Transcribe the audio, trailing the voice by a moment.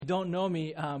don't know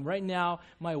me, right now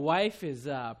my wife is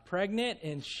pregnant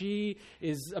and she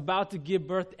is about to give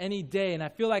birth any day. And I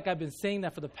feel like I've been saying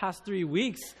that for the past 3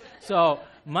 weeks. So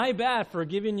my bad for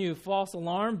giving you false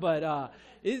alarm, but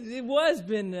it was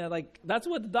been like, that's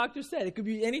what the doctor said. It could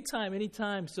be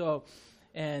anytime. So,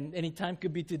 and anytime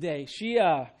could be today.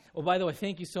 Oh, by the way,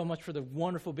 thank you so much for the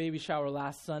wonderful baby shower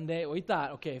last Sunday. We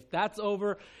thought, okay, if that's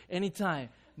over, anytime.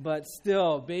 But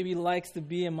still, baby likes to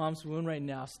be in mom's womb right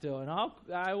now still. And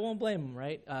I won't blame him,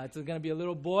 right? It's going to be a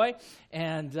little boy.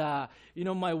 And,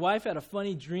 my wife had a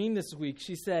funny dream this week.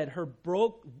 She said her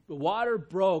water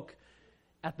broke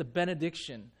at the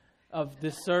benediction of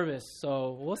this service.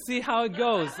 So we'll see how it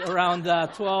goes around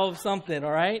 12 something,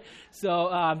 all right? So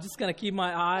I'm just going to keep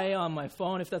my eye on my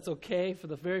phone if that's okay for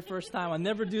the very first time. I'll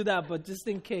never do that, but just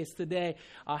in case today,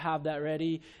 I'll have that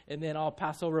ready. And then I'll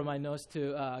pass over my notes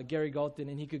to Gary Galton,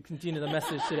 and he could continue the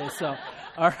message today. So,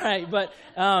 all right. But,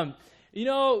 you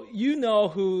know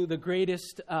who the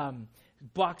greatest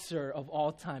boxer of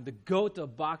all time, the GOAT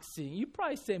of boxing, you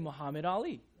probably say Muhammad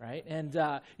Ali, right? And,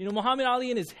 Muhammad Ali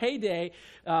in his heyday,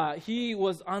 he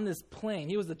was on this plane.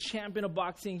 He was the champion of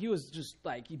boxing. He was just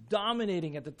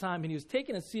dominating at the time. And he was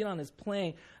taking a seat on his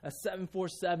plane, a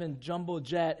 747 jumbo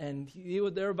jet, and they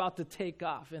were about to take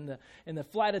off. And the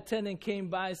flight attendant came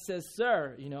by and says,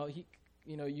 "Sir,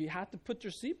 you have to put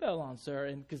your seatbelt on, sir."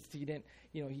 And because he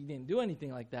didn't do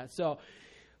anything like that. So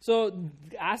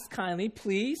ask kindly,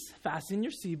 please fasten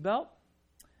your seatbelt.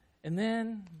 And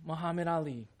then Muhammad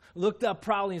Ali looked up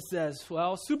proudly and says,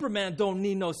 "Well, Superman don't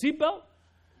need no seatbelt."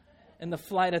 And the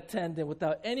flight attendant,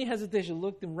 without any hesitation,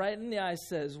 looked him right in the eye and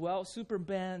says, "Well,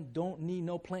 Superman don't need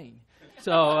no plane.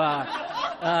 So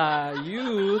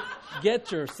you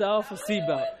get yourself a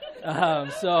seatbelt."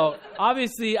 So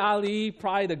obviously Ali,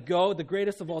 probably the GOAT, the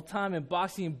greatest of all time in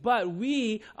boxing, but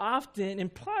we often,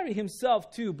 and probably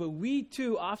himself too, but we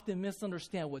too often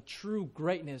misunderstand what true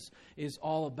greatness is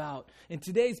all about. In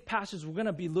today's passage, we're going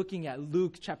to be looking at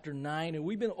Luke chapter 9, and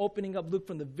we've been opening up Luke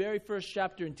from the very first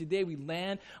chapter, and today we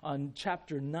land on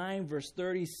chapter 9, verse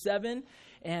 37,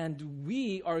 and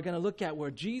we are going to look at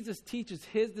where Jesus teaches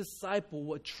his disciple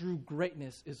what true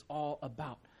greatness is all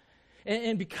about.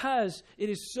 And because it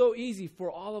is so easy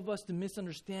for all of us to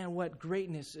misunderstand what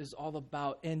greatness is all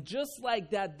about. And just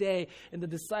like that day, and the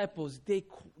disciples, they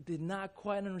did not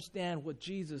quite understand what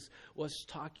Jesus was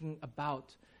talking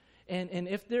about. And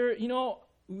if they're,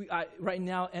 right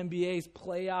now, NBA's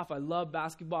playoff. I love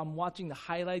basketball. I'm watching the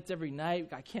highlights every night.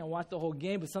 I can't watch the whole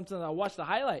game, but sometimes I watch the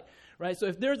highlight, right? So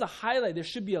if there's a highlight, there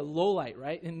should be a low light,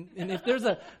 right? And if there's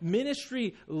a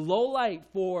ministry low light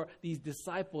for these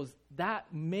disciples,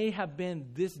 that may have been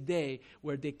this day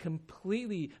where they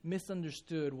completely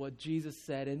misunderstood what Jesus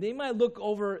said. And they might look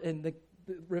over and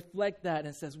reflect that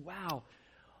and says, "Wow,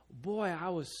 boy, I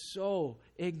was so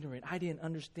ignorant. I didn't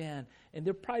understand." And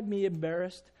they're probably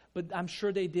embarrassed. But I'm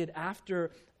sure they did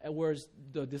after, whereas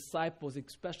the disciples,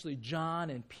 especially John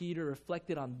and Peter,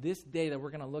 reflected on this day that we're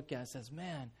going to look at and says,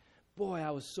 "Man, boy,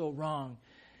 I was so wrong."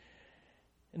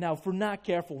 Now, if we're not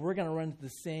careful, we're going to run into the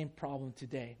same problem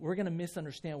today. We're going to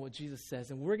misunderstand what Jesus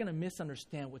says, and we're going to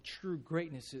misunderstand what true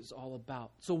greatness is all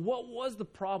about. So what was the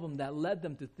problem that led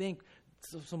them to think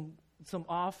some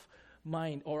off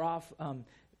mind or off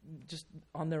just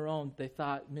on their own? They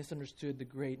thought, misunderstood the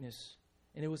greatness,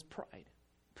 and it was pride.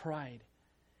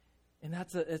 And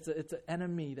it's an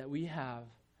enemy that we have,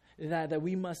 that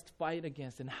we must fight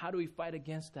against. And how do we fight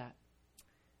against that?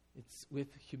 It's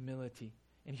with humility.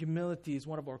 And humility is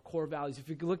one of our core values. If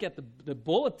you look at the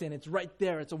bulletin, it's right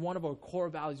there. It's one of our core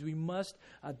values. We must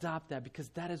adopt that because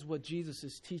that is what Jesus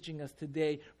is teaching us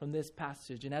today from this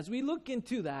passage. And as we look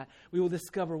into that, we will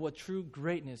discover what true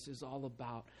greatness is all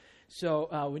about.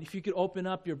 So if you could open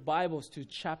up your Bibles to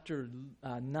chapter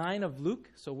 9 of Luke.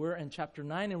 So we're in chapter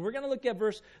 9, and we're going to look at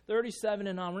verse 37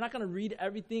 and on. We're not going to read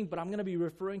everything, but I'm going to be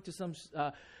referring to some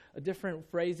different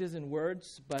phrases and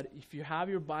words. But if you have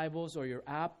your Bibles or your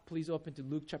app, please open to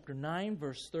Luke chapter 9,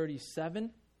 verse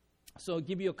 37. So to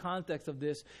give you a context of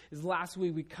this, is last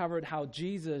week we covered how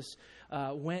Jesus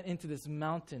went into this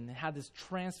mountain and had this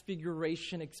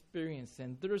transfiguration experience.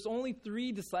 And there's only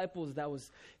 3 disciples that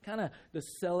was kind of the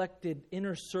selected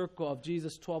inner circle of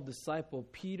Jesus' 12 disciples,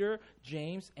 Peter,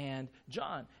 James, and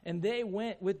John. And they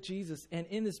went with Jesus, and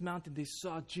in this mountain they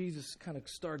saw Jesus kind of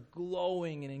start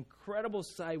glowing, an incredible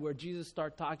sight where Jesus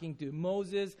started talking to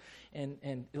Moses and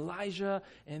Elijah,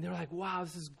 and they're like, "Wow,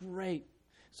 this is great."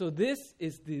 So this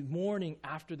is the morning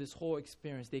after this whole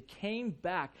experience. They came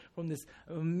back from this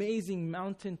amazing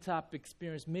mountaintop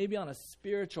experience, maybe on a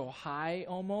spiritual high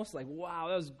almost, like, wow,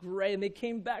 that was great. And they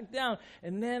came back down.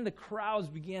 And then the crowds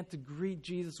began to greet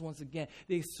Jesus once again.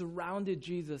 They surrounded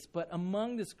Jesus. But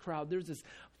among this crowd, there's this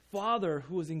father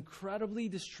who was incredibly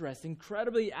distressed,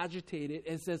 incredibly agitated,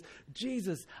 and says,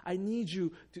 Jesus, I need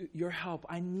your help.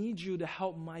 I need you to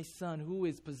help my son who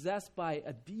is possessed by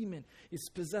a demon. He's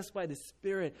possessed by the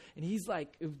spirit. And he's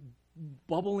like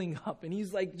bubbling up. And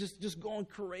he's like just going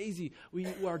crazy. We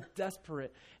are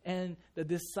desperate. And the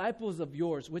disciples of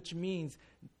yours, which means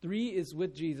 3 is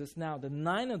with Jesus. Now, the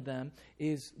 9 of them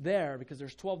is there because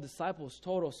there's 12 disciples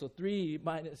total. So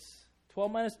 12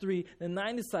 minus 3, then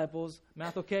 9 disciples.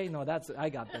 Math okay? No, I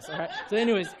got this. All right. So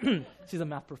anyways, she's a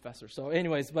math professor. So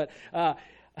anyways, but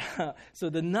so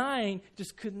the 9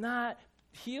 just could not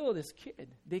heal this kid.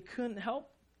 They couldn't help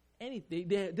anything.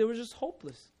 They were just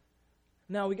hopeless.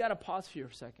 Now, we got to pause here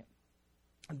a second.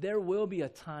 There will be a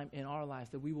time in our lives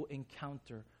that we will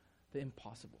encounter the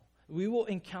impossible. We will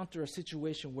encounter a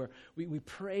situation where we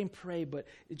pray and pray, but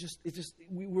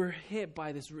we're hit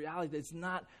by this reality that it's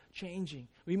not changing.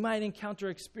 We might encounter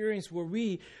an experience where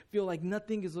we feel like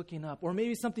nothing is looking up, or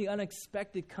maybe something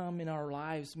unexpected come in our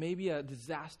lives, maybe a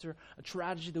disaster, a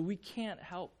tragedy that we can't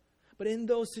help. But in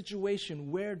those situations,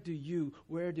 where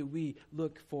do we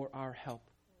look for our help?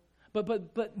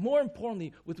 But more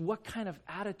importantly, with what kind of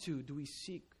attitude do we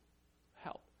seek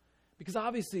help? Because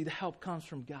obviously the help comes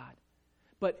from God.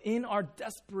 But in our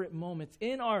desperate moments,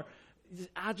 in our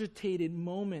agitated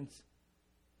moments,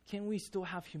 can we still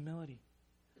have humility?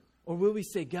 Or will we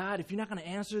say, God, if you're not going to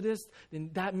answer this,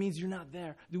 then that means you're not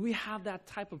there? Do we have that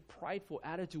type of prideful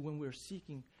attitude when we're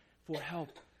seeking for help?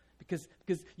 Because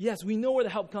yes, we know where the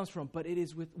help comes from, but it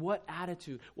is with what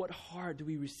attitude, what heart do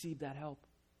we receive that help?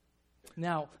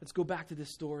 Now, let's go back to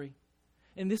this story.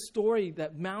 In this story,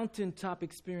 that mountaintop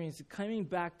experience, coming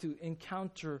back to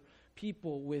encounter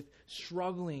people with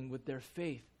struggling with their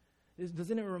faith.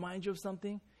 Doesn't it remind you of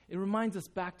something? It reminds us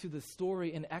back to the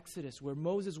story in Exodus where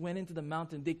Moses went into the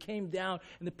mountain. They came down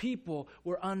and the people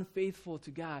were unfaithful to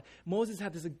God. Moses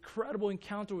had this incredible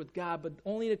encounter with God, but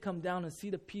only to come down and see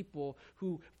the people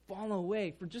who fall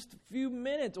away for just a few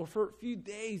minutes or for a few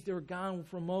days. They were gone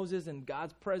from Moses and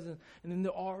God's presence, and then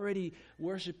they're already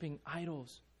worshiping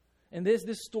idols. And this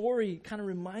story kind of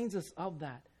reminds us of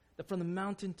that from the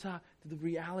mountaintop to the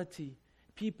reality,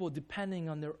 people depending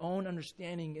on their own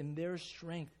understanding and their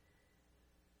strength.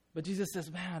 But Jesus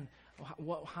says, man,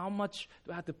 how much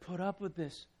do I have to put up with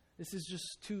this? This is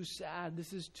just too sad.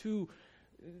 This is too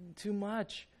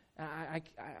much.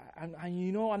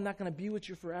 I'm not going to be with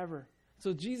you forever.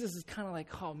 So Jesus is kind of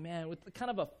like, oh man, with kind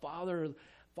of a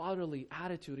fatherly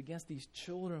attitude against these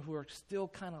children who are still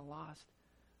kind of lost.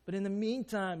 But in the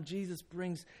meantime, Jesus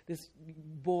brings this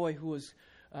boy who was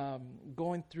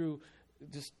going through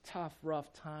this tough,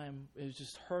 rough time, is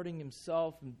just hurting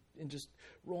himself and just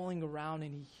rolling around,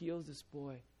 and he heals this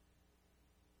boy.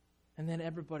 And then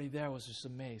everybody there was just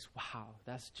amazed. Wow,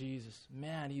 that's Jesus.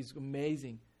 Man, he's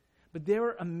amazing. But they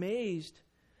were amazed,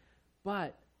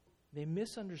 but they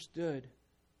misunderstood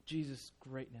Jesus'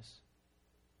 greatness.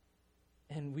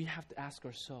 And we have to ask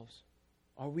ourselves,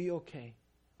 are we okay?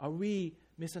 Are we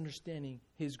misunderstanding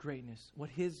his greatness? What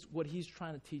he's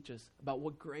trying to teach us about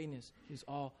what greatness is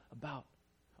all about?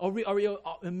 Are we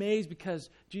amazed because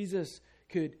Jesus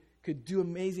could do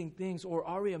amazing things, or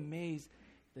are we amazed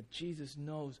that Jesus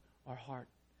knows our heart?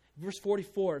 Verse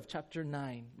 44 of chapter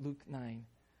 9, Luke 9.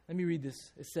 Let me read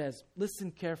this. It says,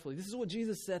 listen carefully. This is what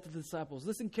Jesus said to the disciples.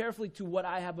 Listen carefully to what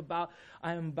I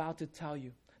am about to tell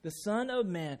you. The Son of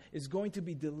Man is going to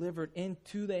be delivered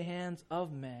into the hands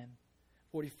of men.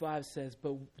 45 says,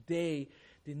 but they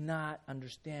did not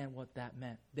understand what that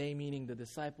meant. They, meaning the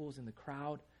disciples and the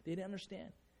crowd, they didn't understand.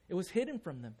 It was hidden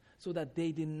from them so that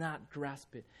they did not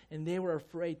grasp it. And they were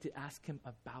afraid to ask him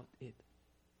about it.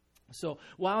 So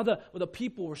while the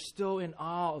people were still in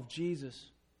awe of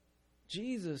Jesus,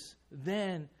 Jesus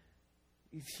then,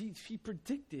 he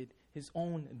predicted his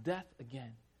own death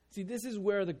again. See, this is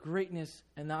where the greatness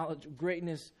and knowledge of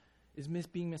greatness is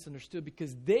being misunderstood,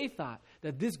 because they thought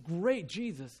that this great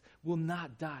Jesus will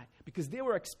not die, because they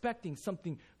were expecting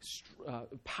something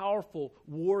powerful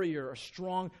warrior, a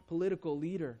strong political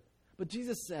leader. But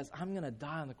Jesus says, I'm going to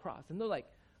die on the cross. And they're like,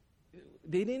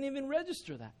 they didn't even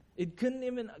register that. It couldn't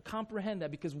even comprehend that,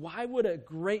 because why would a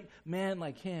great man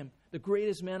like him, the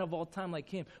greatest man of all time like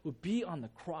him, would be on the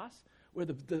cross where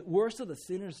the worst of the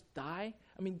sinners die?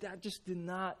 I mean, that just did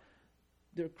not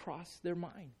cross their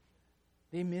mind.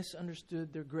 They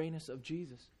misunderstood the greatness of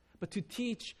Jesus. but to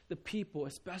teach the people,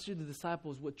 especially the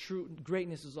disciples, what true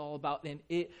greatness is all about. And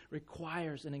it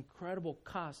requires an incredible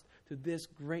cost to this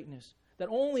greatness that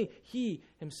only he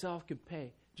himself could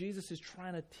pay. Jesus is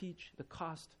trying to teach the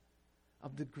cost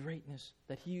of the greatness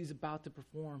that he is about to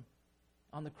perform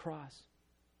on the cross.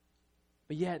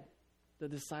 But yet, the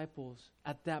disciples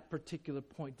at that particular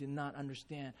point did not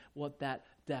understand what that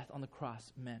death on the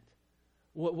cross meant.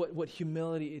 What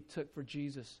humility it took for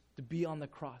Jesus to be on the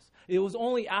cross. It was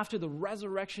only after the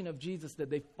resurrection of Jesus that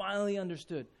they finally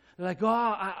understood. They're like,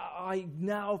 I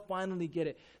now finally get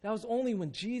it. That was only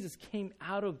when Jesus came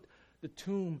out of the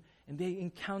tomb and they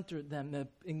encountered them,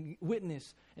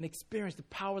 witnessed and experienced the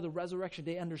power of the resurrection.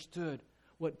 They understood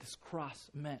what this cross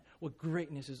meant, what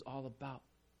greatness is all about.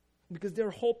 Because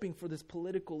they're hoping for this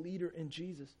political leader in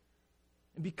Jesus.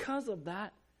 And because of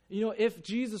that, if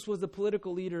Jesus was the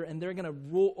political leader and they're going to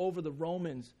rule over the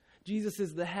Romans, Jesus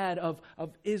is the head of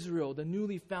Israel, the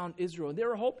newly found Israel. They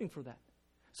were hoping for that.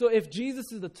 So if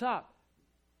Jesus is the top,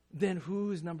 then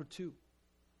who is number 2?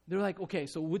 They're like, okay,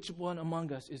 so which one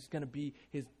among us is going to be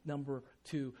his number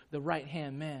 2, the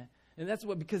right-hand man? And that's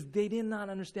because they did not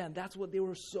understand. That's what they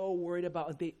were so worried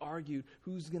about. They argued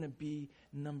who's going to be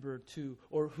number 2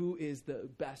 or who is the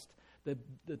best, the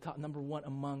top number 1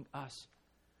 among us.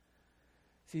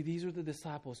 See, these are the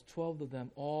disciples, 12 of them,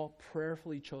 all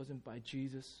prayerfully chosen by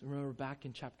Jesus. Remember back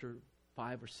in chapter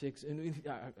 5 or 6.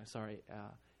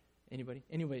 Anybody?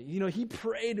 Anyway, he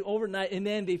prayed overnight, and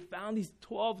then they found these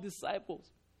 12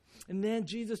 disciples. And then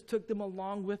Jesus took them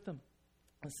along with him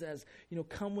and says,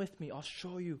 come with me. I'll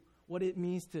show you what it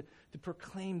means to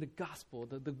proclaim the gospel,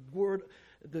 the word,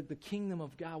 the kingdom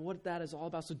of God, what that is all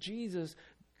about. So Jesus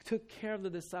took care of the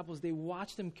disciples. They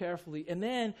watched them carefully. And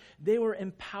then they were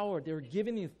empowered. They were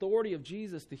given the authority of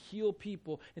Jesus to heal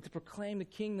people and to proclaim the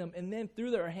kingdom. And then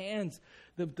through their hands,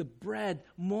 the bread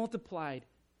multiplied.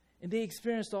 And they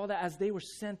experienced all that as they were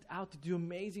sent out to do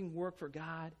amazing work for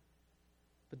God.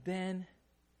 But then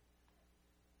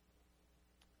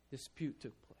dispute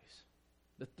took place.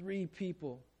 The 3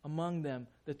 people among them,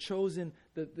 the chosen,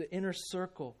 the inner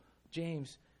circle,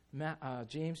 James,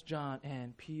 John,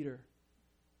 and Peter.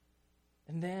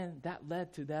 And then that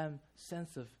led to them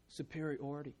sense of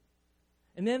superiority.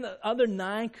 And then the other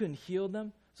 9 couldn't heal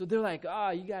them. So they're like,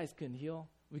 you guys couldn't heal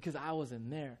because I wasn't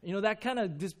there. That kind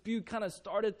of dispute kind of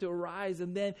started to arise.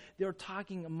 And then they were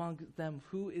talking among them,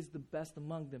 who is the best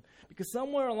among them? Because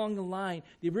somewhere along the line,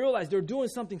 they realized they're doing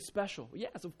something special.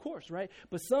 Yes, of course, right?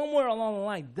 But somewhere along the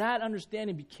line, that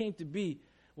understanding became to be,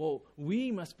 well,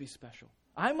 we must be special.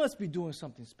 I must be doing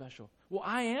something special. Well,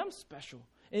 I am special.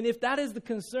 And if that is the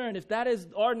concern, if that is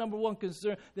our number 1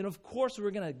 concern, then of course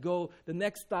we're going to go, the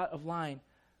next line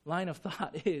of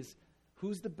thought is,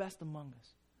 who's the best among us?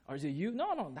 Or is it you?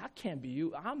 No, that can't be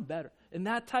you. I'm better. And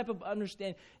that type of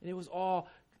understanding, and it was all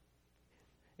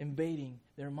invading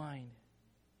their mind.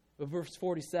 But verse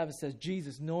 47 says,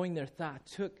 Jesus, knowing their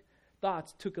thoughts,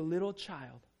 took a little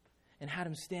child and had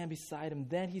him stand beside him.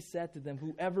 Then he said to them,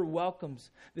 whoever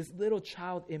welcomes this little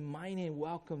child in my name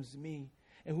welcomes me.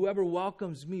 And whoever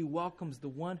welcomes me welcomes the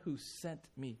one who sent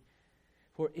me.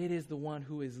 For it is the one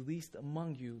who is least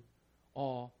among you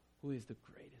all who is the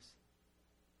greatest.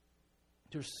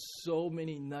 There's so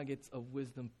many nuggets of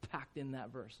wisdom packed in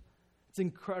that verse. It's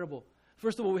incredible.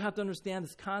 First of all, we have to understand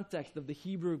this context of the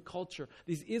Hebrew culture.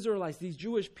 These Israelites, these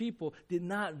Jewish people, did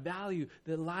not value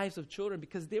the lives of children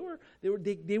because they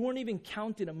weren't even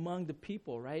counted among the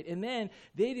people, right? And then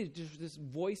they did just this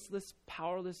voiceless,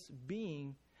 powerless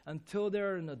being until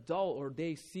they're an adult or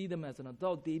they see them as an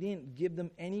adult. They didn't give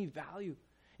them any value.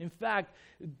 In fact,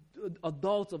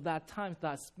 adults of that time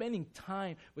thought spending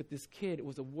time with this kid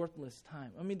was a worthless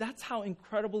time. I mean, that's how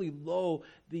incredibly low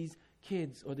these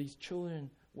kids or these children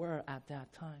were at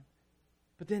that time.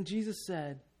 But then Jesus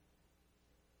said,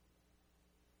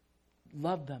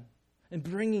 love them, and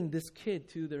bringing this kid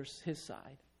to his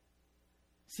side.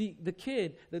 See, the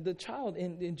kid, the child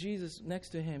in Jesus next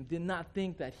to him did not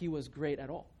think that he was great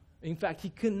at all. In fact, he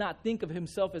could not think of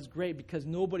himself as great because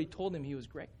nobody told him he was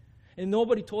great. And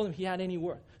nobody told him he had any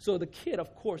worth. So the kid,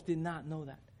 of course, did not know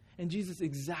that. And Jesus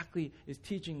exactly is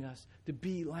teaching us to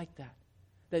be like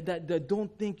that. That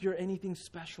don't think you're anything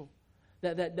special.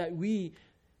 That we,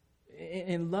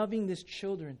 in loving these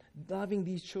children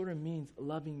means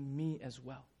loving me as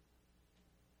well.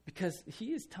 Because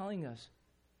he is telling us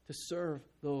to serve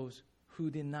those who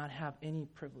did not have any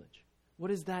privilege. What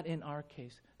is that in our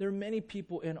case? There are many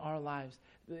people in our lives,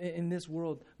 in this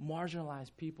world,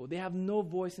 marginalized people. They have no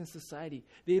voice in society.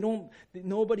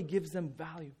 Nobody gives them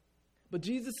value. But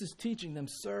Jesus is teaching them,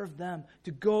 serve them,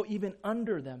 to go even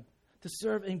under them, to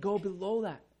serve and go below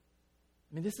that.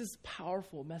 I mean, this is a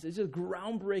powerful message. It's a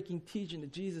groundbreaking teaching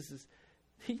that Jesus is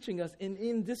teaching us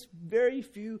in this very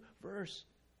few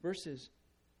verses.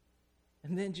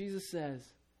 And then Jesus says,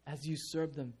 as you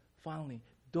serve them, finally,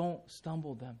 don't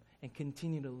stumble them and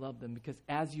continue to love them, because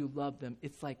as you love them,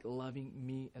 it's like loving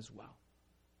me as well.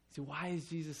 See, why is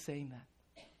Jesus saying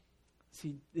that?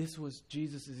 See, this was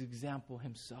Jesus' example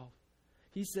himself.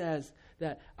 He says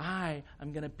that I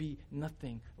am going to be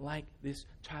nothing like this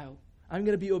child. I'm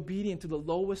going to be obedient to the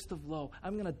lowest of low.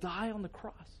 I'm going to die on the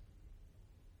cross.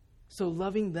 So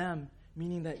loving them,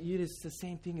 meaning that it is the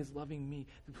same thing as loving me,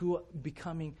 who are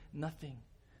becoming nothing.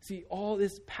 See, all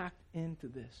is packed into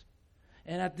this.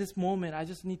 And at this moment, I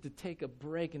just need to take a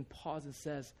break and pause and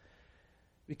says,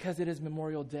 because it is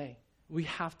Memorial Day, we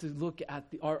have to look at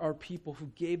our people who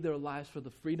gave their lives for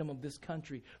the freedom of this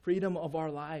country, freedom of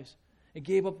our lives, and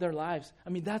gave up their lives. I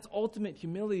mean, that's ultimate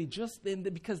humility, just then,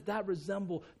 because that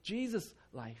resembles Jesus'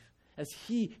 life, as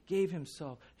he gave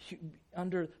himself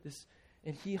under this,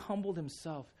 and he humbled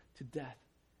himself to death.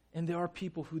 And there are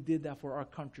people who did that for our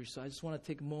country. So I just want to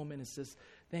take a moment and say,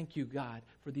 thank you, God,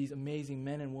 for these amazing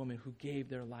men and women who gave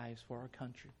their lives for our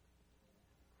country.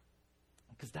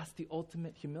 Because that's the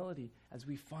ultimate humility, as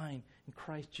we find in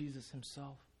Christ Jesus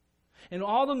himself. And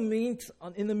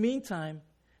in the meantime,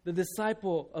 the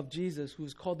disciple of Jesus, who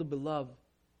is called the Beloved,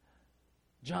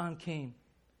 John, came.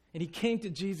 And he came to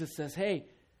Jesus, says, hey,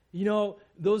 you know,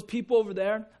 those people over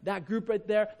there, that group right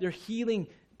there, they're healing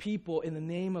people in the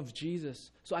name of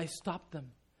Jesus. So I stopped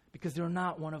them because they're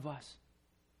not one of us.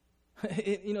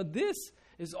 This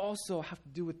is also have to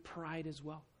do with pride as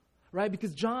well, right?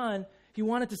 Because John, he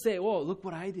wanted to say, oh, look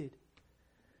what I did.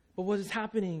 But what is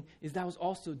happening is that was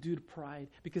also due to pride,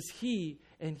 because he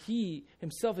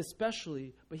himself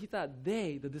especially, but he thought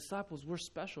the disciples, were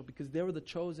special because they were the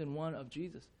chosen one of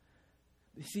Jesus.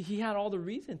 You see, he had all the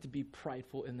reason to be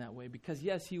prideful in that way, because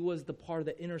yes, he was the part of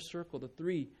the inner circle, the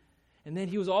three. And then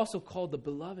he was also called the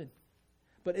Beloved.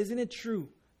 But isn't it true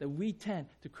that we tend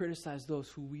to criticize those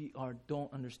who we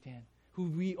don't understand, who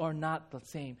we are not the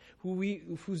same,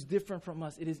 who's different from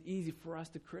us? It is easy for us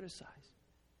to criticize.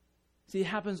 See, it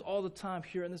happens all the time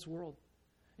here in this world.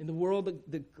 In the world,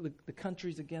 the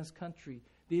countries against country,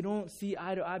 they don't see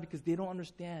eye to eye because they don't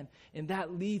understand. And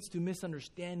that leads to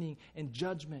misunderstanding and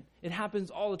judgment. It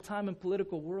happens all the time in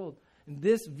political world. And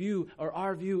this view, or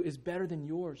our view, is better than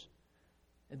yours.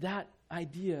 And that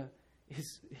idea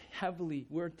is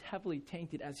we're heavily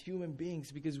tainted as human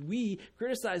beings, because we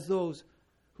criticize those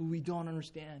who we don't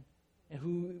understand and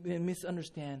who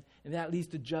misunderstand, and that leads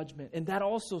to judgment. And that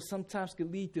also sometimes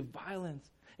could lead to violence.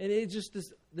 And it's just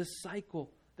this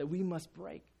cycle that we must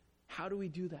break. How do we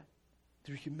do that?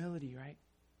 Through humility, right?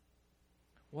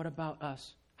 What about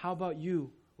us? How about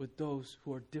you with those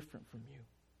who are different from you?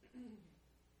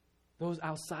 Those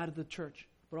outside of the church,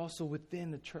 but also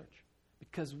within the church.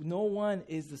 Because no one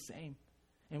is the same.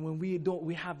 And when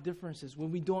we have differences,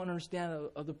 when we don't understand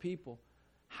other people,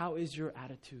 how is your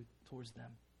attitude towards them?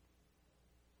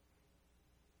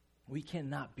 We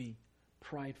cannot be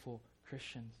prideful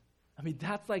Christians. I mean,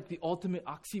 that's like the ultimate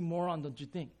oxymoron, don't you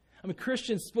think? I mean,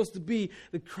 Christians are supposed to be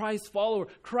the Christ follower.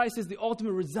 Christ is the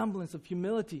ultimate resemblance of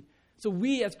humility. So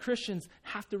we as Christians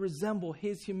have to resemble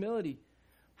his humility.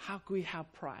 How can we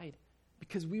have pride?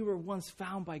 Because we were once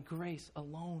found by grace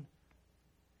alone.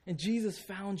 And Jesus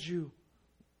found you.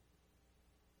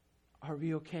 Are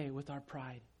we okay with our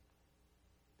pride?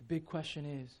 The big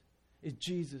question is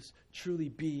Jesus truly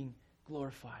being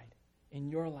glorified in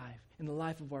your life, in the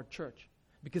life of our church?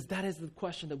 Because that is the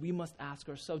question that we must ask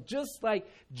ourselves. Just like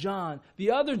John,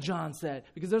 the other John said,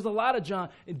 because there's a lot of John.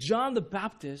 And John the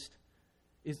Baptist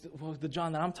is the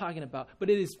John that I'm talking about.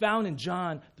 But it is found in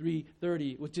John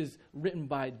 3:30, which is written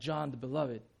by John the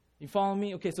Beloved. You follow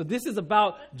me? Okay, so this is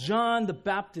about John the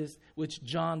Baptist, which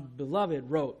John the Beloved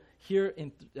wrote. Here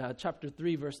in chapter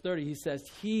 3, verse 30, he says,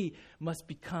 he must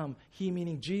become, he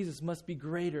meaning Jesus, must be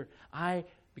greater. I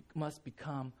must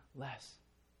become less.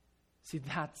 See,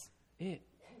 that's it.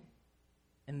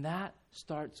 And that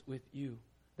starts with you.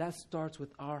 That starts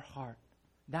with our heart.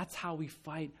 That's how we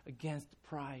fight against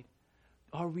pride.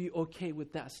 Are we okay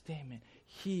with that statement?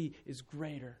 He is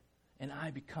greater and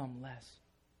I become less.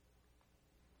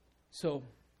 So,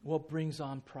 what brings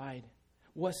on pride?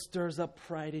 What stirs up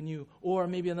pride in you? Or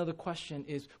maybe another question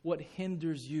is, what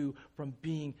hinders you from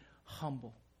being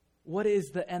humble? What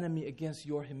is the enemy against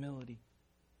your humility?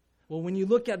 Well, when you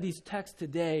look at these texts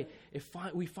today,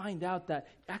 we find out that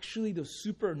actually the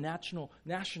supernatural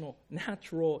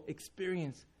natural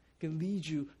experience can lead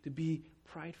you to be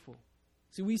prideful.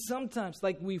 See, we sometimes,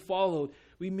 like we followed,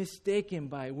 we mistaken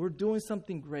by, we're doing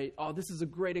something great. Oh, this is a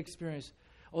great experience.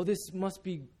 Oh, this must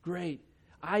be great.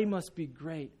 I must be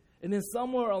great. And then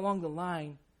somewhere along the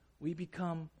line, we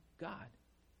become God.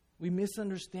 We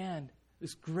misunderstand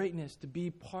this greatness to be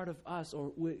part of us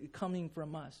or coming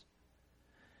from us.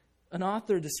 An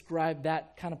author described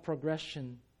that kind of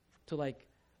progression to like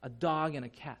a dog and a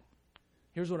cat.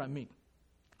 Here's what I mean.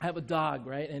 I have a dog,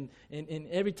 right? And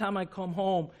every time I come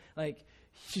home, like,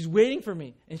 she's waiting for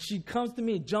me. And she comes to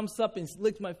me, jumps up and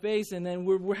licks my face. And then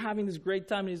we're having this great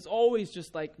time. And it's always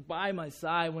just like by my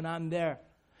side when I'm there.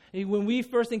 And when we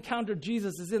first encountered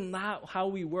Jesus, isn't that how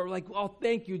we were? Like, oh,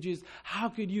 thank you, Jesus. How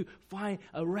could you find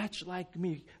a wretch like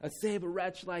me, save a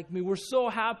wretch like me? We're so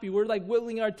happy. We're like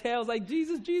wiggling our tails like,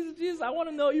 Jesus, Jesus, Jesus, I want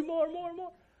to know you more, more,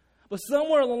 more. But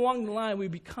somewhere along the line, we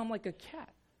become like a cat.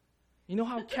 You know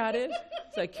how a cat is?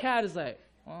 It's like, cat is like,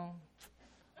 well,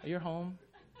 you're home.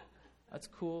 That's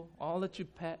cool. I'll let you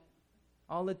pet.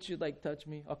 I'll let you like touch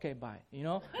me. Okay, bye. You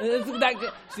know?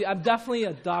 See, I'm definitely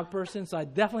a dog person, so I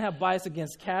definitely have bias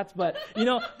against cats. But you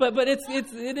know, but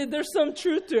there's some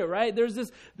truth to it, right? There's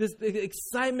this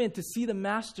excitement to see the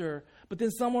master, but then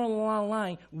somewhere along the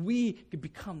line, we could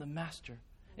become the master,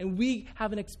 and we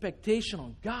have an expectation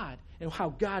on God and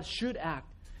how God should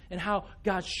act and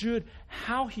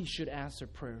how He should answer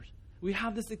prayers. We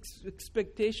have this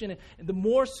expectation, and the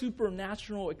more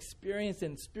supernatural experience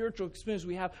and spiritual experience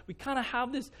we have, we kind of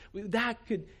have this, that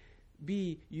could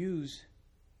be used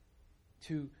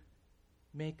to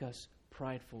make us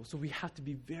prideful. So we have to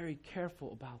be very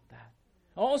careful about that.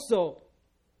 Also,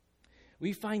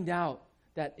 we find out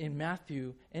that in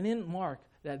Matthew and in Mark,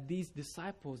 that these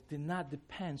disciples did not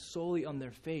depend solely on their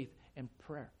faith and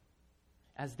prayer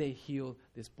as they healed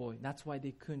this boy. That's why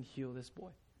they couldn't heal this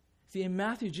boy. See, in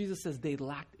Matthew, Jesus says they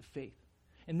lacked faith.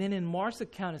 And then in Mark's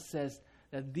account, it says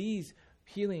that these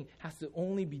healing has to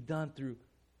only be done through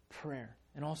prayer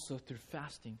and also through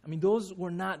fasting. I mean, those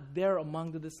were not there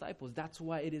among the disciples. That's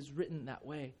why it is written that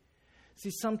way.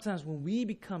 See, sometimes when we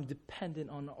become dependent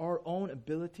on our own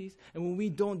abilities and when we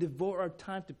don't devote our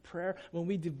time to prayer, when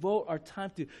we devote our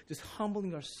time to just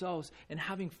humbling ourselves and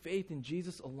having faith in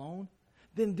Jesus alone,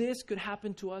 then this could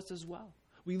happen to us as well.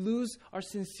 We lose our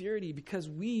sincerity because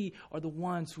we are the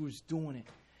ones who's doing it.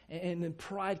 And then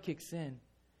pride kicks in.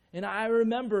 And I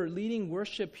remember leading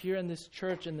worship here in this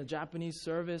church in the Japanese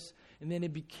service. And then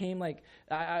it became like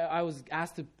I was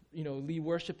asked to, lead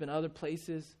worship in other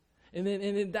places. And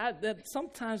then that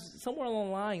sometimes somewhere along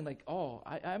the line, like, oh,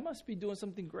 I must be doing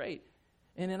something great.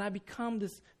 And then I become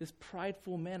this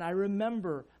prideful man. I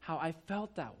remember how I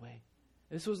felt that way.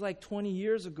 This was like 20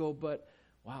 years ago, but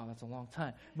wow, that's a long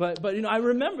time. But I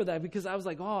remember that because I was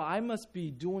like, oh, I must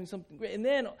be doing something great. And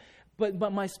then,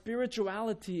 but my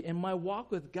spirituality and my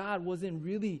walk with God wasn't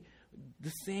really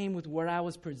the same with where I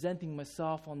was presenting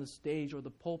myself on the stage or the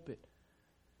pulpit.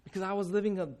 Because I was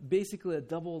living basically a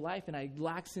double life, and I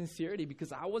lacked sincerity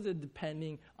because I wasn't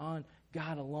depending on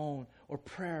God alone or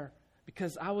prayer.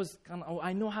 Because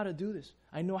I know how to do this.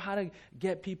 I know how to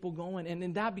get people going. And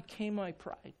then that became my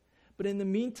pride. But in the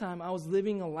meantime, I was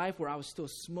living a life where I was still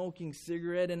smoking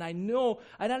cigarette. And I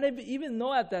didn't even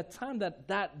know at that time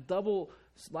that double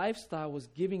lifestyle was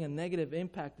giving a negative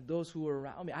impact to those who were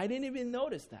around me. I didn't even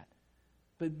notice that.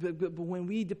 But when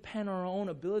we depend on our own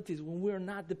abilities, when we're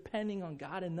not depending on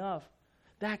God enough,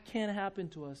 that can happen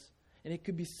to us. And it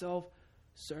could be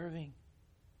self-serving.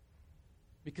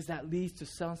 Because that leads to a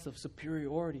sense of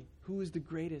superiority. Who is the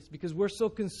greatest? Because we're so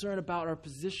concerned about our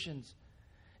positions.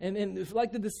 And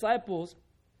like the disciples,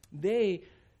 their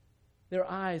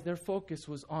focus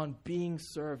was on being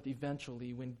served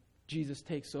eventually when Jesus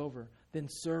takes over, than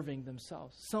serving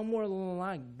themselves. Somewhere along the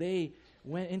line, they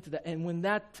went into that. And when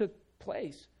that took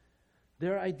place,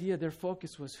 their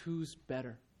focus was who's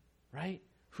better, right?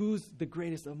 Who's the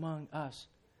greatest among us?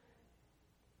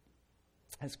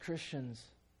 As Christians,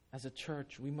 as a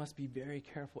church, we must be very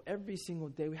careful. Every single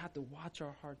day, we have to watch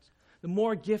our hearts. The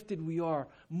more gifted we are,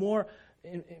 more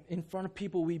in front of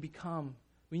people we become,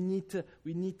 we need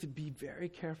to be very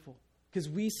careful. Because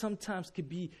we sometimes could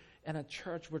be in a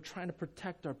church, we're trying to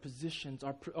protect our positions,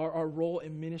 our role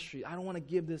in ministry. I don't want to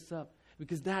give this up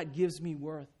because that gives me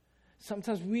worth.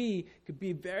 Sometimes we could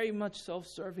be very much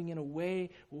self-serving in a way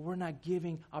where we're not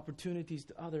giving opportunities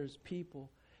to others,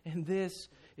 people. And this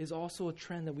is also a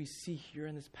trend that we see here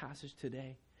in this passage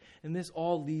today. And this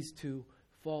all leads to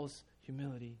false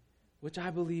humility, which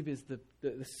I believe is the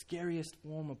scariest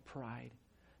form of pride.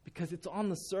 Because it's on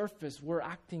the surface, we're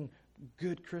acting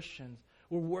good Christians.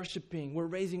 We're worshiping, we're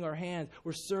raising our hands,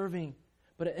 we're serving.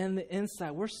 But in the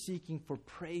inside, we're seeking for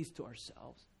praise to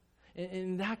ourselves.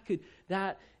 And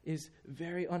that is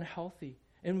very unhealthy.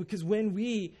 And because when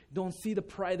we don't see the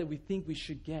pride that we think we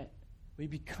should get, we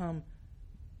become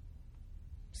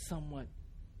somewhat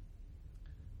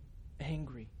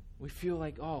angry. We feel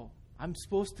like, oh, I'm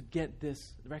supposed to get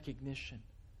this recognition.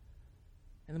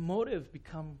 And the motive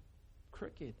become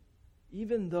crooked.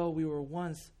 Even though we were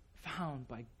once found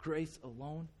by grace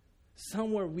alone,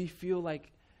 somewhere we feel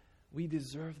like we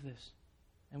deserve this.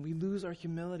 And we lose our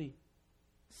humility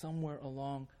somewhere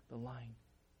along the line.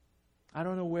 I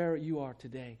don't know where you are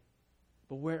today,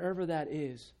 but wherever that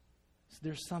is,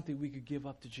 there's something we could give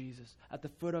up to Jesus at the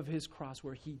foot of his cross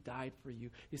where he died for you.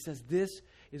 He says, this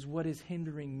is what is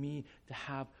hindering me to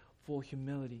have full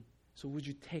humility. So would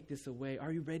you take this away?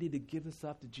 Are you ready to give this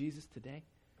up to Jesus today?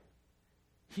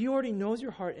 He already knows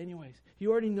your heart anyways. He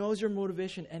already knows your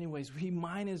motivation anyways. We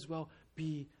might as well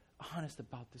be honest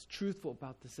about this, truthful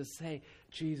about this, to say,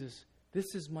 Jesus,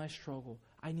 this is my struggle.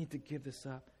 I need to give this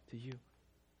up to you.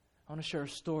 I want to share a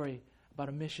story about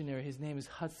a missionary. His name is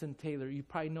Hudson Taylor. You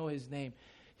probably know his name.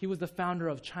 He was the founder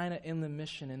of China Inland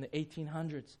Mission in the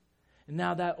 1800s. And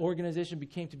now that organization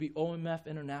became to be OMF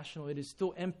International. It is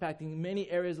still impacting many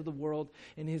areas of the world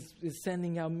and is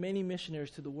sending out many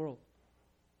missionaries to the world.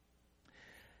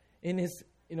 In his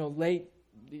late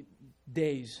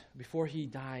days before he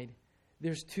died,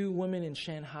 there's two women in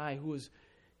Shanghai who was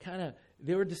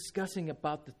they were discussing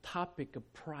about the topic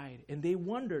of pride. And they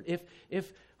wondered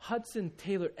if Hudson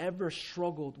Taylor ever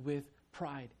struggled with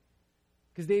pride.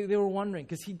 Because they were wondering,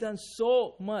 because he'd done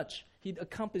so much, he'd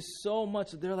accomplished so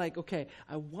much, that they're like, okay,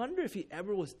 I wonder if he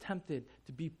ever was tempted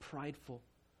to be prideful.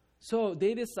 So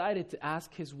they decided to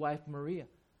ask his wife, Maria.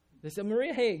 They said,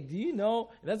 Maria, hey, do you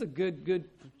know? And that's a good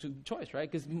choice, right?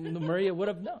 Because Maria would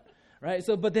have known, right?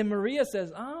 But then Maria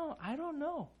says, oh, I don't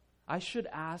know. I should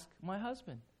ask my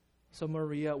husband. So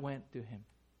Maria went to him.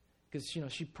 Because,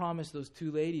 she promised those two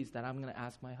ladies that I'm going to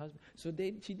ask my husband. So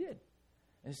she did.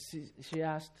 And she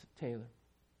asked Taylor,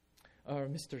 or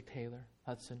Mr. Taylor,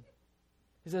 Hudson.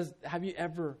 He says, have you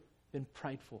ever been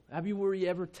prideful? Were you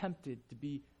ever tempted to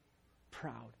be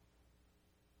proud?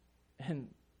 And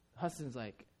Hudson's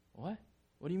like, what?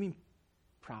 What do you mean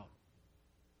proud?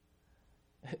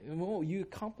 Well, you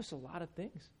accomplished a lot of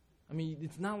things. I mean,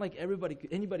 it's not like anybody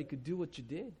could do what you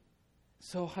did.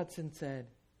 So Hudson said,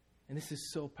 and this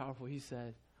is so powerful, he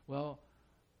said, well,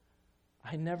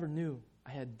 I never knew I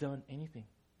had done anything.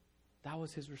 That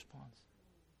was his response.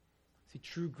 See,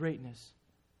 true greatness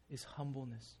is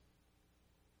humbleness.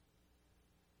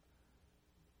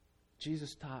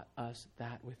 Jesus taught us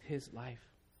that with his life.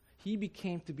 He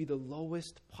became to be the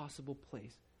lowest possible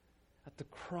place at the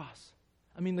cross.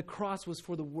 I mean, the cross was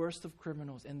for the worst of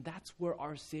criminals, and that's where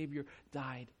our Savior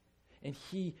died. And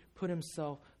he put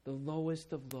himself the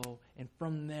lowest of low, and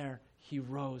from there, he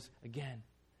rose again.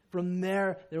 From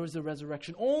there was a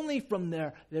resurrection. Only from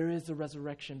there is a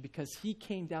resurrection, because he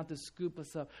came down to scoop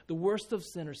us up. The worst of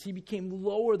sinners, he became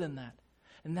lower than that.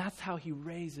 And that's how he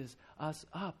raises us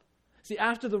up. See,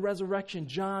 after the resurrection,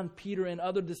 John, Peter, and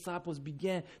other disciples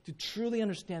began to truly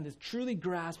understand this, truly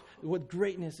grasp what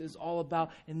greatness is all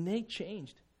about, and they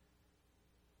changed.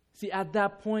 See, at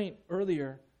that point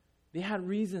earlier, they had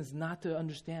reasons not to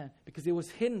understand because it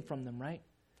was hidden from them, right?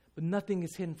 But nothing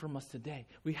is hidden from us today.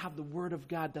 We have the Word of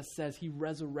God that says he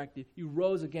resurrected, he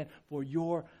rose again for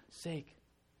your sake.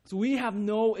 So we have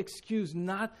no excuse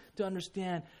not to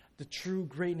understand the true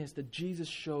greatness that Jesus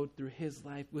showed through his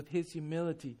life with his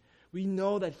humility. We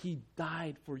know that he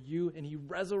died for you and he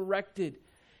resurrected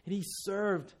and he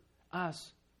served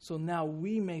us. So now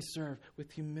we may serve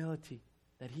with humility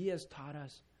that he has taught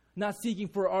us. Not seeking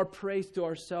for our praise to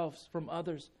ourselves from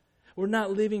others. We're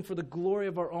not living for the glory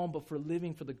of our own, but for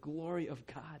living for the glory of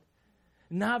God.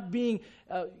 Not being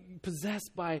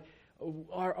possessed by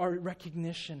our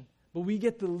recognition, but we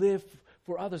get to live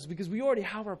for others because we already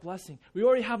have our blessing. We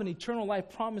already have an eternal life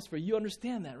promise for you. You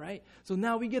understand that, right? So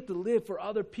now we get to live for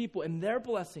other people and their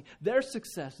blessing, their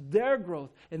success, their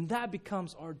growth, and that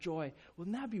becomes our joy.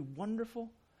 Wouldn't that be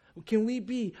wonderful? Can we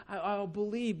be, I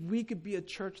believe we could be a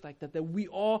church like that we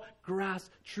all grasp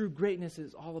true greatness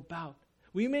is all about.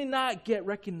 We may not get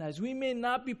recognized. We may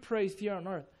not be praised here on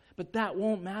earth, but that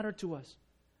won't matter to us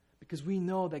because we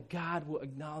know that God will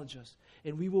acknowledge us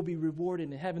and we will be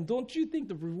rewarded in heaven. Don't you think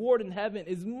the reward in heaven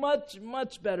is much,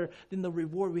 much better than the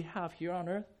reward we have here on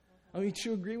earth? I mean, do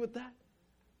you agree with that?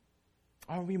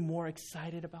 Are we more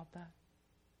excited about that?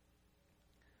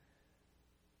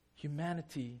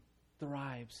 Humanity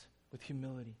thrives with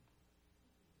humility.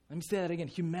 Let me say that again.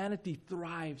 Humanity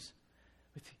thrives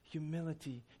with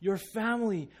humility. Your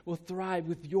family will thrive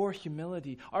with your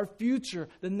humility. Our future,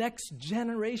 the next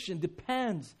generation,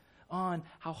 depends on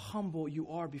how humble you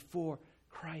are before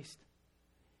Christ.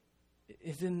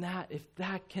 Isn't that, if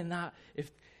that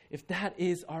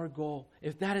is our goal,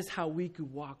 if that is how we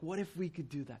could walk, what if we could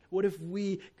do that? What if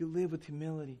we could live with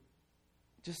humility?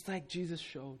 just like Jesus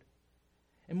showed.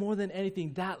 And more than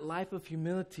anything, that life of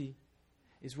humility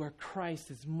is where Christ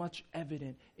is much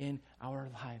evident in our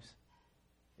lives.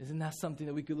 Isn't that something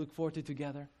that we could look forward to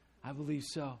together? I believe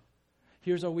so.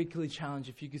 Here's our weekly challenge.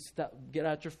 If you could get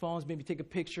out your phones, maybe take a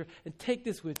picture, and take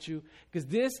this with you, because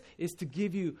this is to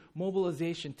give you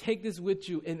mobilization. Take this with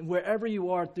you, and wherever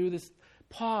you are through this,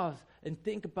 pause and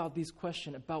think about these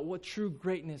questions, about what true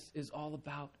greatness is all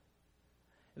about.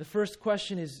 The first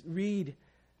question is, read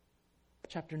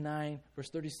chapter 9,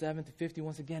 verse 37 to 50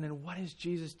 once again, and what is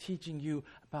Jesus teaching you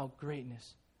about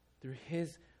greatness? Through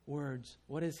his words,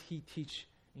 what is he teaching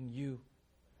you?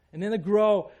 And then to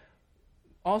grow,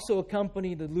 also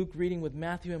accompany the Luke reading with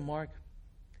Matthew and Mark.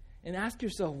 And ask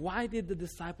yourself, why did the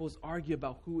disciples argue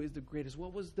about who is the greatest?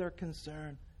 What was their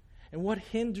concern? And what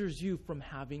hinders you from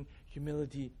having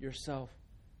humility yourself?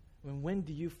 And when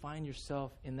do you find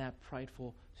yourself in that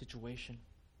prideful situation?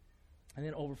 And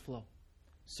then overflow.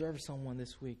 Serve someone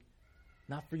this week.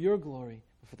 Not for your glory,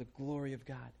 but for the glory of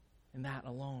God. And that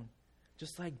alone.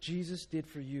 Just like Jesus did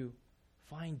for you,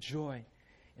 find joy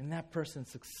in that person's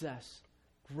success,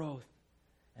 growth,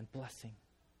 and blessing.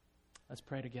 Let's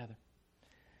pray together.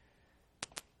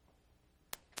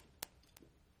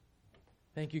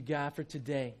 Thank you, God, for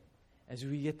today, as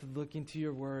we get to look into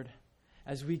your word,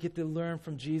 as we get to learn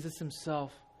from Jesus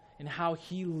himself and how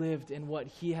he lived and what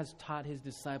he has taught his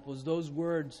disciples. Those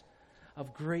words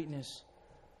of greatness,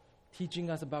 teaching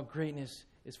us about greatness,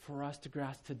 is for us to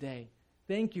grasp today.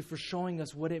 Thank you for showing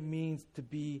us what it means to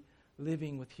be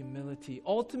living with humility,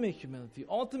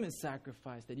 ultimate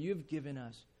sacrifice that you have given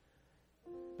us.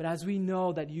 But as we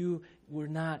know that you were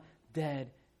not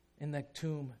dead in the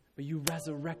tomb, but you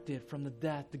resurrected from the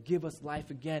death to give us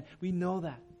life again, we know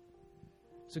that.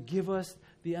 So give us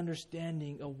the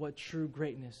understanding of what true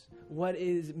greatness, what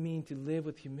does it mean to live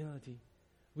with humility.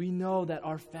 We know that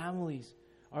our families,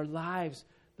 our lives,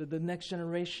 the next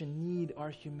generation need our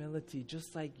humility,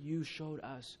 just like you showed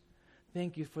us.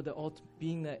 Thank you for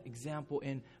being the example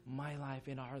in my life,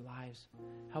 in our lives.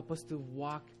 Help us to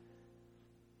walk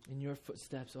in your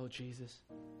footsteps, oh Jesus.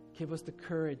 Give us the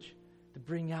courage to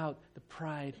bring out the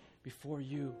pride before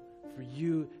you, for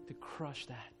you to crush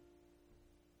that.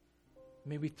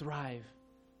 May we thrive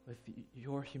with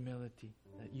your humility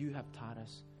that you have taught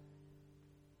us.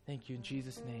 Thank you in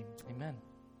Jesus' name. Amen.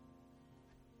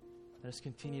 Let us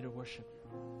continue to worship.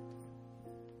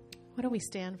 Why don't we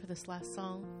stand for this last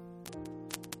song?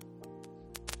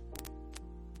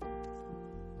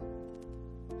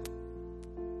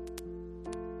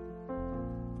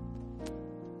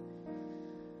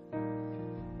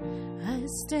 I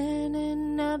stand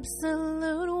in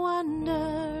absolute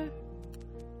wonder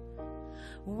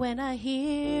when I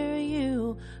hear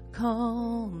you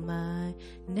call my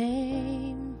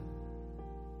name.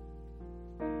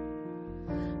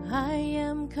 I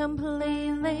am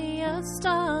completely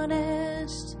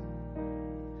astonished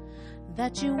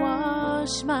that you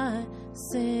wash my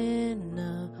sin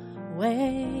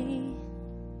away.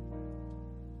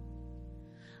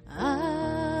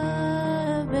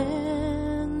 I've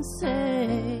been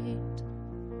saved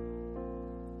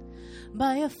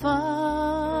by a Father's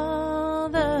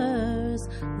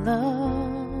love.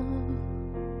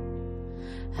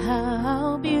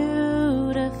 How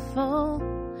beautiful,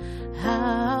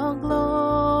 how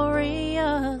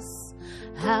glorious,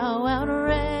 how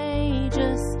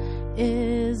outrageous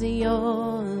is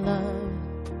your love.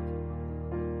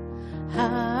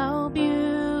 How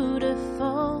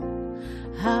beautiful,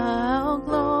 how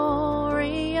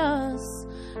glorious,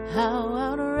 how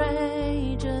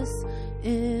outrageous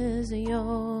is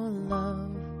your love.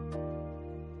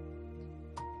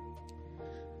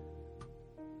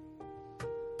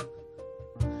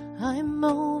 I'm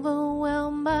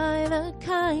overwhelmed by the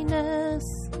kindness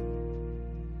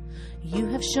you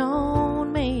have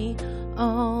shown me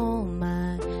all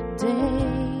my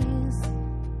days.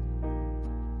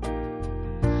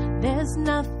 There's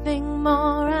nothing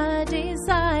more I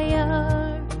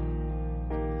desire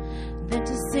than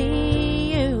to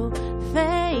see you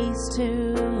face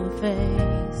to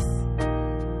face.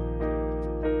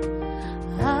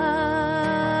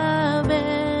 I've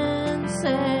been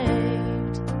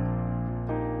saved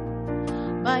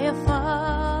by a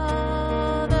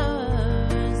Father's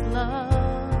love.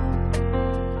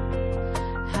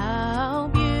 How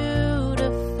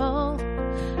beautiful,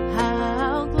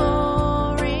 how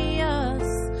glorious,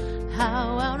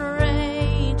 how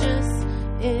outrageous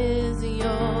is your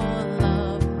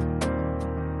love.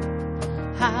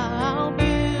 How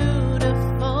beautiful,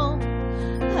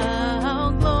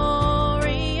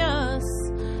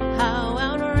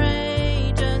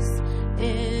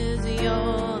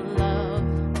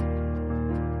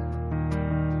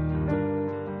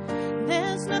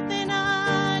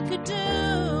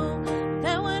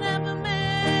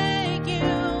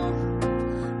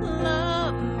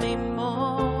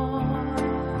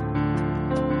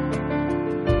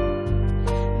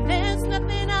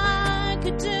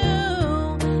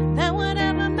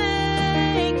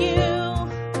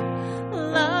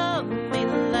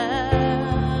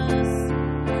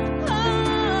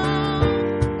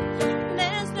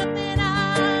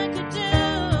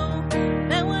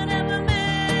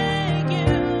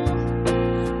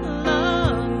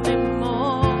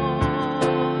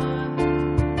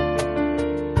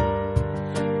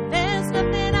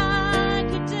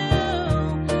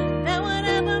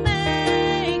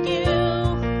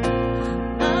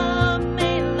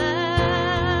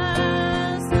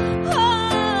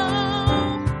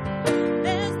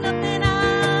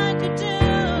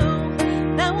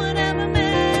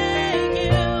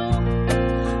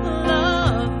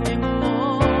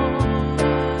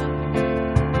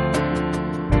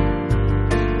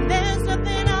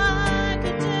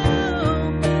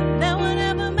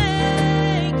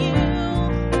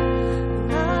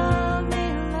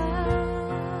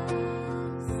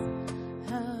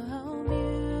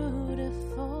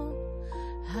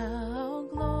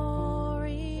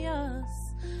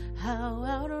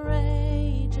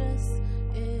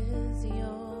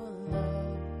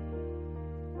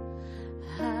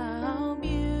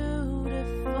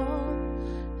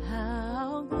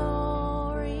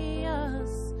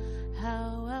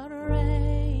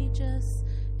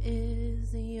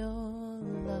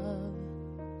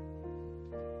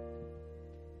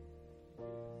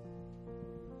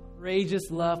 courageous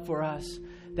love for us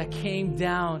that came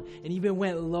down and even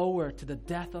went lower to the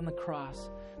death on the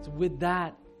cross. So with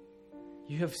that,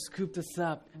 you have scooped us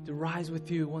up to rise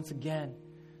with you once again.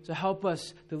 So help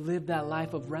us to live that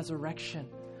life of resurrection,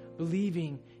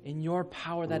 believing in your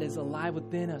power that is alive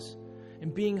within us,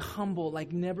 and being humble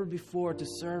like never before to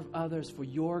serve others for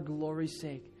your glory's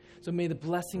sake. So may the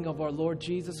blessing of our Lord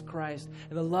Jesus Christ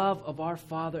and the love of our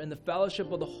Father and the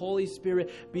fellowship of the Holy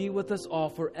Spirit be with us all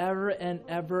forever and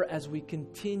ever as we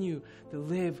continue to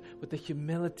live with the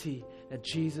humility that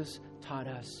Jesus taught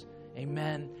us.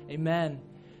 Amen. Amen.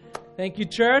 Thank you,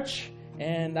 church.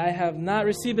 And I have not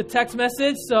received a text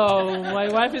message, so my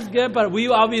wife is good, but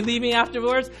I'll be leaving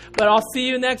afterwards. But I'll see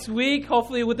you next week,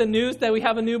 hopefully with the news that we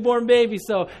have a newborn baby.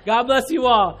 So God bless you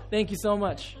all. Thank you so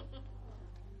much.